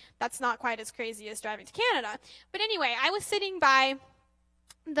 so that's not quite as crazy as driving to Canada. But anyway, I was sitting by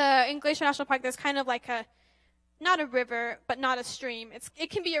in Glacier National Park. There's kind of like not a river, but not a stream. It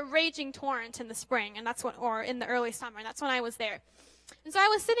can be a raging torrent in the spring, or in the early summer, and that's when I was there. And so I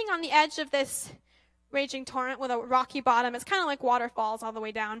was sitting on the edge of this raging torrent with a rocky bottom. It's kind of like waterfalls all the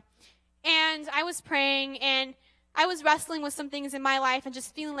way down. And I was praying, and I was wrestling with some things in my life and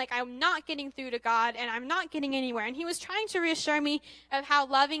just feeling like I'm not getting through to God, and I'm not getting anywhere. And he was trying to reassure me of how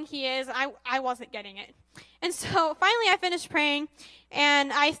loving he is, and I wasn't getting it. And so finally I finished praying,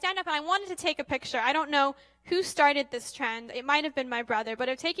 and I stand up, and I wanted to take a picture. I don't know who started this trend. It might have been my brother, but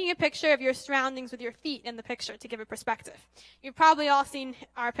of taking a picture of your surroundings with your feet in the picture to give a perspective. You've probably all seen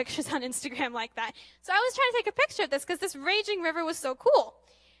our pictures on Instagram like that. So I was trying to take a picture of this because this raging river was so cool.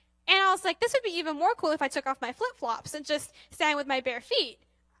 And I was like, this would be even more cool if I took off my flip-flops and just stand with my bare feet.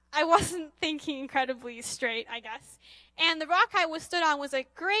 I wasn't thinking incredibly straight, I guess. And the rock I was stood on was a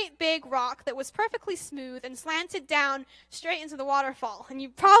great big rock that was perfectly smooth and slanted down straight into the waterfall. And you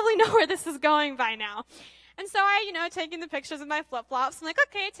probably know where this is going by now. And so I, taking the pictures with my flip-flops, I'm like,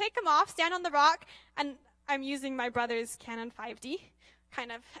 okay, take them off, stand on the rock, and I'm using my brother's Canon 5D,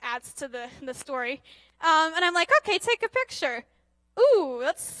 kind of adds to the story. And I'm like, okay, take a picture. Ooh,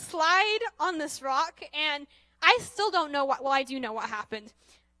 let's slide on this rock, and I still don't know I do know what happened.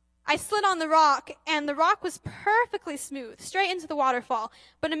 I slid on the rock, and the rock was perfectly smooth, straight into the waterfall.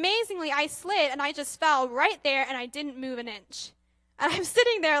 But amazingly, I slid, and I just fell right there, and I didn't move an inch. And I'm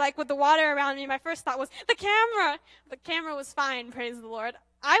sitting there like with the water around me. My first thought was, the camera. The camera was fine, praise the Lord.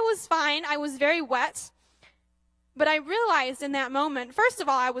 I was fine. I was very wet. But I realized in that moment, first of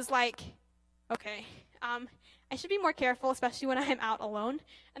all, I was like, okay, I should be more careful, especially when I'm out alone.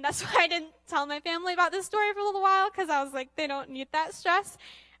 And that's why I didn't tell my family about this story for a little while, because I was like, they don't need that stress.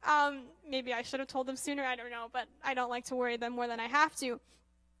 Maybe I should have told them sooner, I don't know, but I don't like to worry them more than I have to.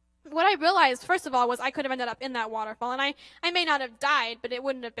 What I realized, first of all, was I could have ended up in that waterfall, and I may not have died, but it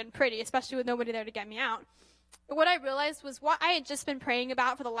wouldn't have been pretty, especially with nobody there to get me out. But what I realized was what I had just been praying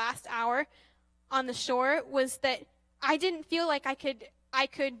about for the last hour on the shore was that I didn't feel like I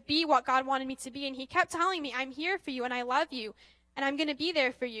could be what God wanted me to be, and he kept telling me, I'm here for you, and I love you, and I'm going to be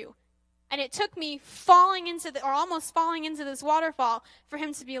there for you. And it took me almost falling into this waterfall for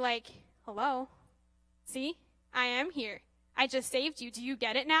him to be like, hello, see, I am here. I just saved you. Do you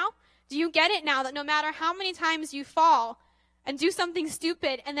get it now? Do you get it now that no matter how many times you fall and do something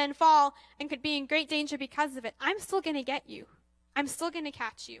stupid and then fall and could be in great danger because of it, I'm still going to get you. I'm still going to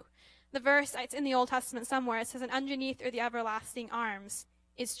catch you. The verse, it's in the Old Testament somewhere, it says, and underneath are the everlasting arms,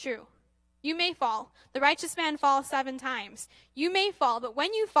 is true. You may fall. The righteous man falls 7 times. You may fall, but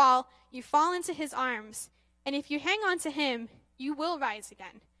when you fall into his arms. And if you hang on to him, you will rise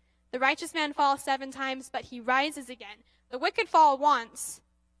again. The righteous man falls 7 times, but he rises again. The wicked fall once,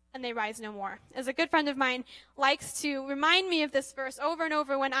 and they rise no more. As a good friend of mine likes to remind me of this verse over and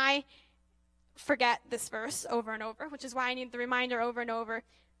over when I forget this verse over and over, which is why I need the reminder over and over.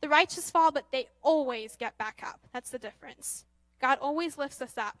 The righteous fall, but they always get back up. That's the difference. God always lifts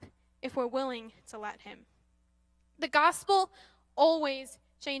us up if we're willing to let him. The gospel always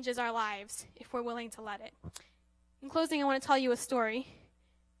changes our lives if we're willing to let it. In closing, I want to tell you a story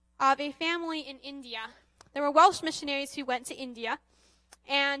of a family in India. There were Welsh missionaries who went to India,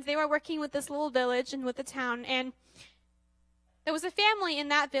 and they were working with this little village and with the town, and there was a family in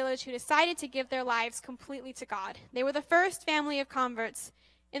that village who decided to give their lives completely to God. They were the first family of converts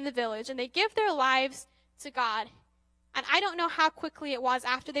in the village, and they give their lives to God. And I don't know how quickly it was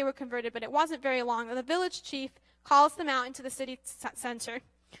after they were converted, but it wasn't very long. The village chief calls them out into the city center,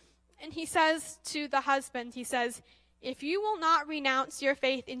 and he says to the husband, he says, if you will not renounce your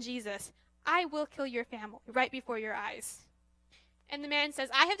faith in Jesus, I will kill your family right before your eyes. And the man says,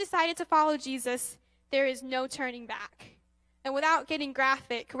 I have decided to follow Jesus. There is no turning back. And without getting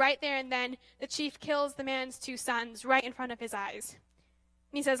graphic, right there and then, the chief kills the man's 2 sons right in front of his eyes.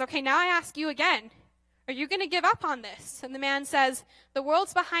 And he says, okay, now I ask you again, are you going to give up on this? And the man says, the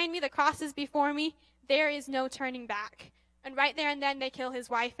world's behind me, the cross is before me, there is no turning back. And right there and then, they kill his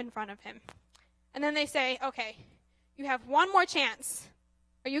wife in front of him. And then they say, okay, you have one more chance.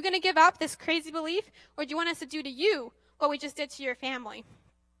 Are you going to give up this crazy belief, or do you want us to do to you what we just did to your family?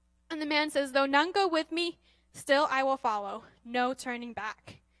 And the man says, though none go with me, still I will follow. No turning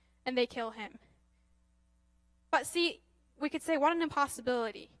back. And they kill him. But see, we could say, what an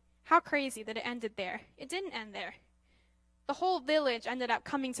impossibility. How crazy that it ended there. It didn't end there. The whole village ended up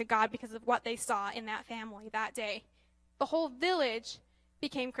coming to God because of what they saw in that family that day. The whole village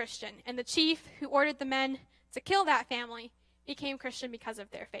became Christian. And the chief who ordered the men to kill that family became Christian because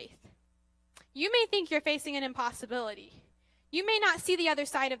of their faith. You may think you're facing an impossibility. You may not see the other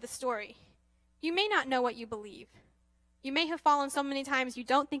side of the story. You may not know what you believe. You may have fallen so many times you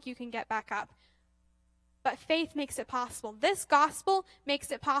don't think you can get back up. But faith makes it possible. This gospel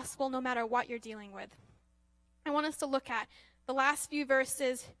makes it possible no matter what you're dealing with. I want us to look at the last few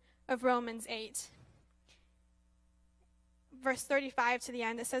verses of Romans 8. Verse 35 to the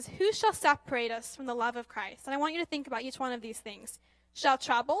end, it says, who shall separate us from the love of Christ? And I want you to think about each one of these things. Shall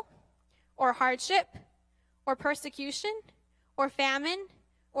trouble, or hardship, or persecution, or famine,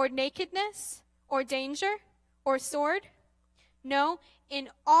 or nakedness, or danger, or sword? No, in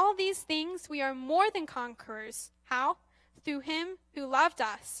all these things we are more than conquerors. How? Through him who loved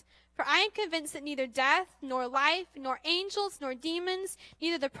us. For I am convinced that neither death, nor life, nor angels, nor demons,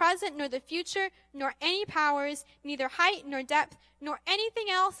 neither the present, nor the future, nor any powers, neither height, nor depth, nor anything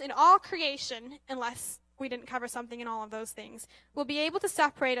else in all creation, unless we didn't cover something in all of those things, will be able to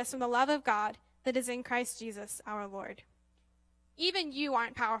separate us from the love of God that is in Christ Jesus our Lord. Even you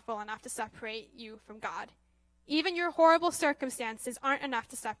aren't powerful enough to separate you from God. Even your horrible circumstances aren't enough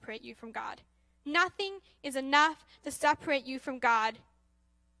to separate you from God. Nothing is enough to separate you from God.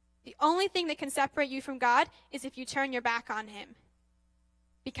 The only thing that can separate you from God is if you turn your back on him,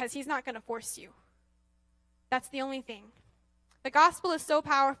 because he's not going to force you. That's the only thing. The gospel is so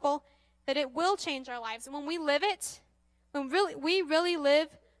powerful that it will change our lives. And when we live it, when we really live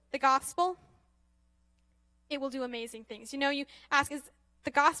the gospel, it will do amazing things. You know, you ask, is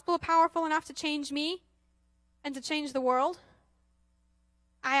the gospel powerful enough to change me and to change the world?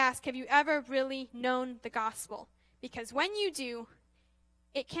 I ask, have you ever really known the gospel? Because when you do,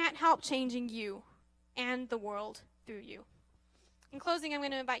 it can't help changing you and the world through you. In closing, I'm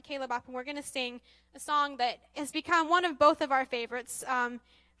going to invite Caleb up, and we're going to sing a song that has become one of both of our favorites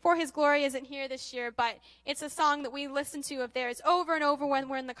For His Glory isn't here this year, but it's a song that we listen to of theirs over and over when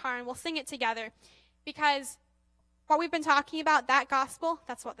we're in the car, and we'll sing it together. Because what we've been talking about, that gospel,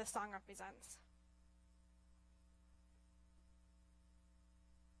 that's what this song represents.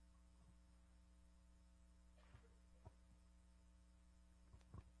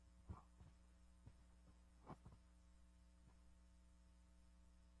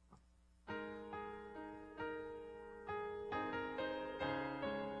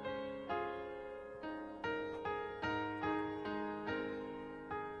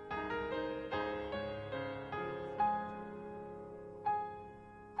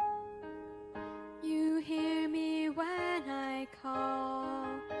 You hear me when I call.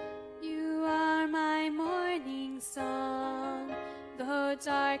 You are my morning song. Though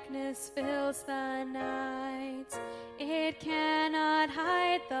darkness fills the night, it cannot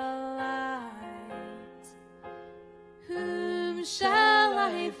hide the light. Whom shall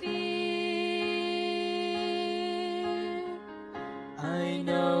I fear? I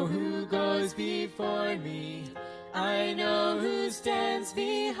know who goes before me. I know who stands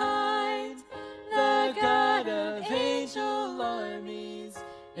behind. The God of angel armies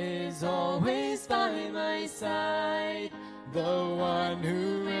is always by my side. The one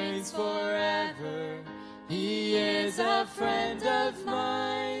who reigns forever, He is a friend of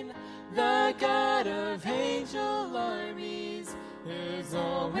mine. The God of angel armies is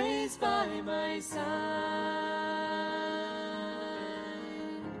always by my side.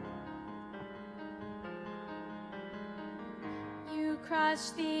 You crush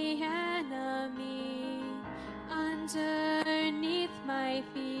the enemy underneath my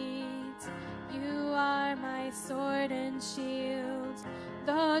feet. You are my sword and shield,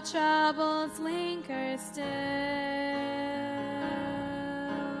 though troubles linger still.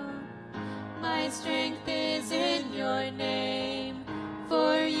 My strength is in your name,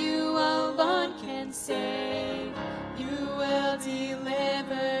 for you alone can save. You will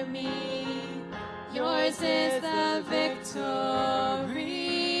deliver me. Yours is the victory.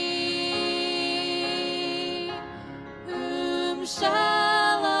 Whom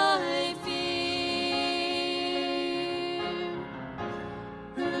shall I fear?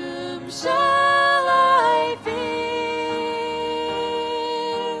 Whom shall I fear?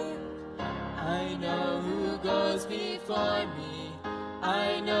 I know who goes before me.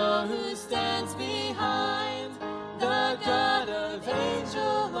 I know who stands behind. The God of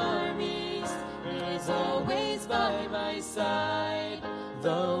angel armies is always by my side.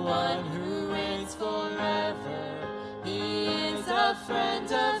 The one who reigns forever, He is a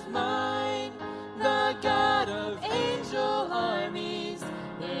friend of mine. The God of angel armies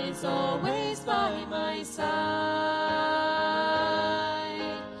is always by my side.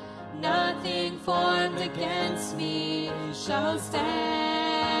 Nothing formed against me shall stand.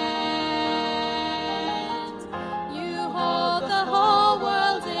 You hold the whole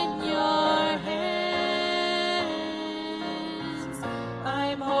world in your hands.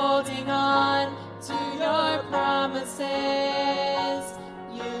 I'm holding on to your promises.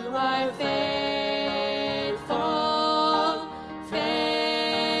 You are faithful,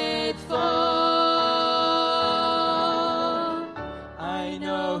 faithful. I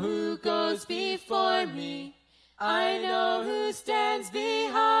know who goes before me. I know who stands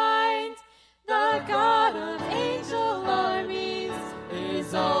behind. The God of angel armies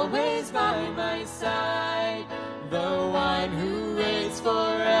is always by my side. The one who reigns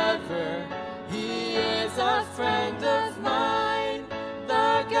forever, He is a friend of mine.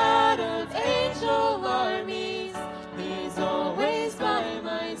 The God of angel armies is always by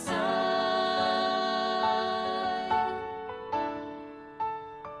my side.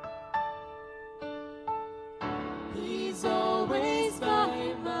 He's always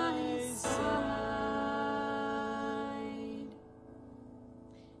by my side.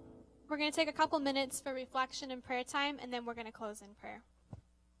 We're going to take a couple minutes for reflection and prayer time, and then we're going to close in prayer.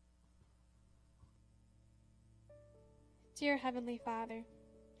 Dear Heavenly Father,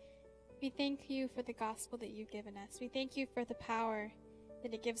 we thank you for the gospel that you've given us. We thank you for the power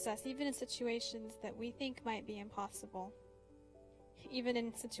that it gives us, even in situations that we think might be impossible. Even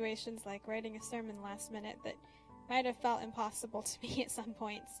in situations like writing a sermon last minute that might have felt impossible to me at some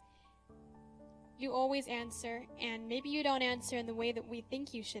points. You always answer, and maybe you don't answer in the way that we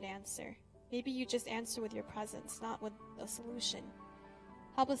think you should answer. Maybe you just answer with your presence, not with a solution.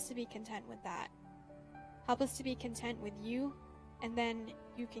 Help us to be content with that. Help us to be content with you, and then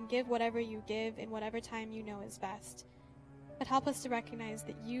you can give whatever you give in whatever time you know is best. But help us to recognize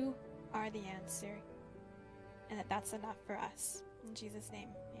that you are the answer, and that that's enough for us. In Jesus' name.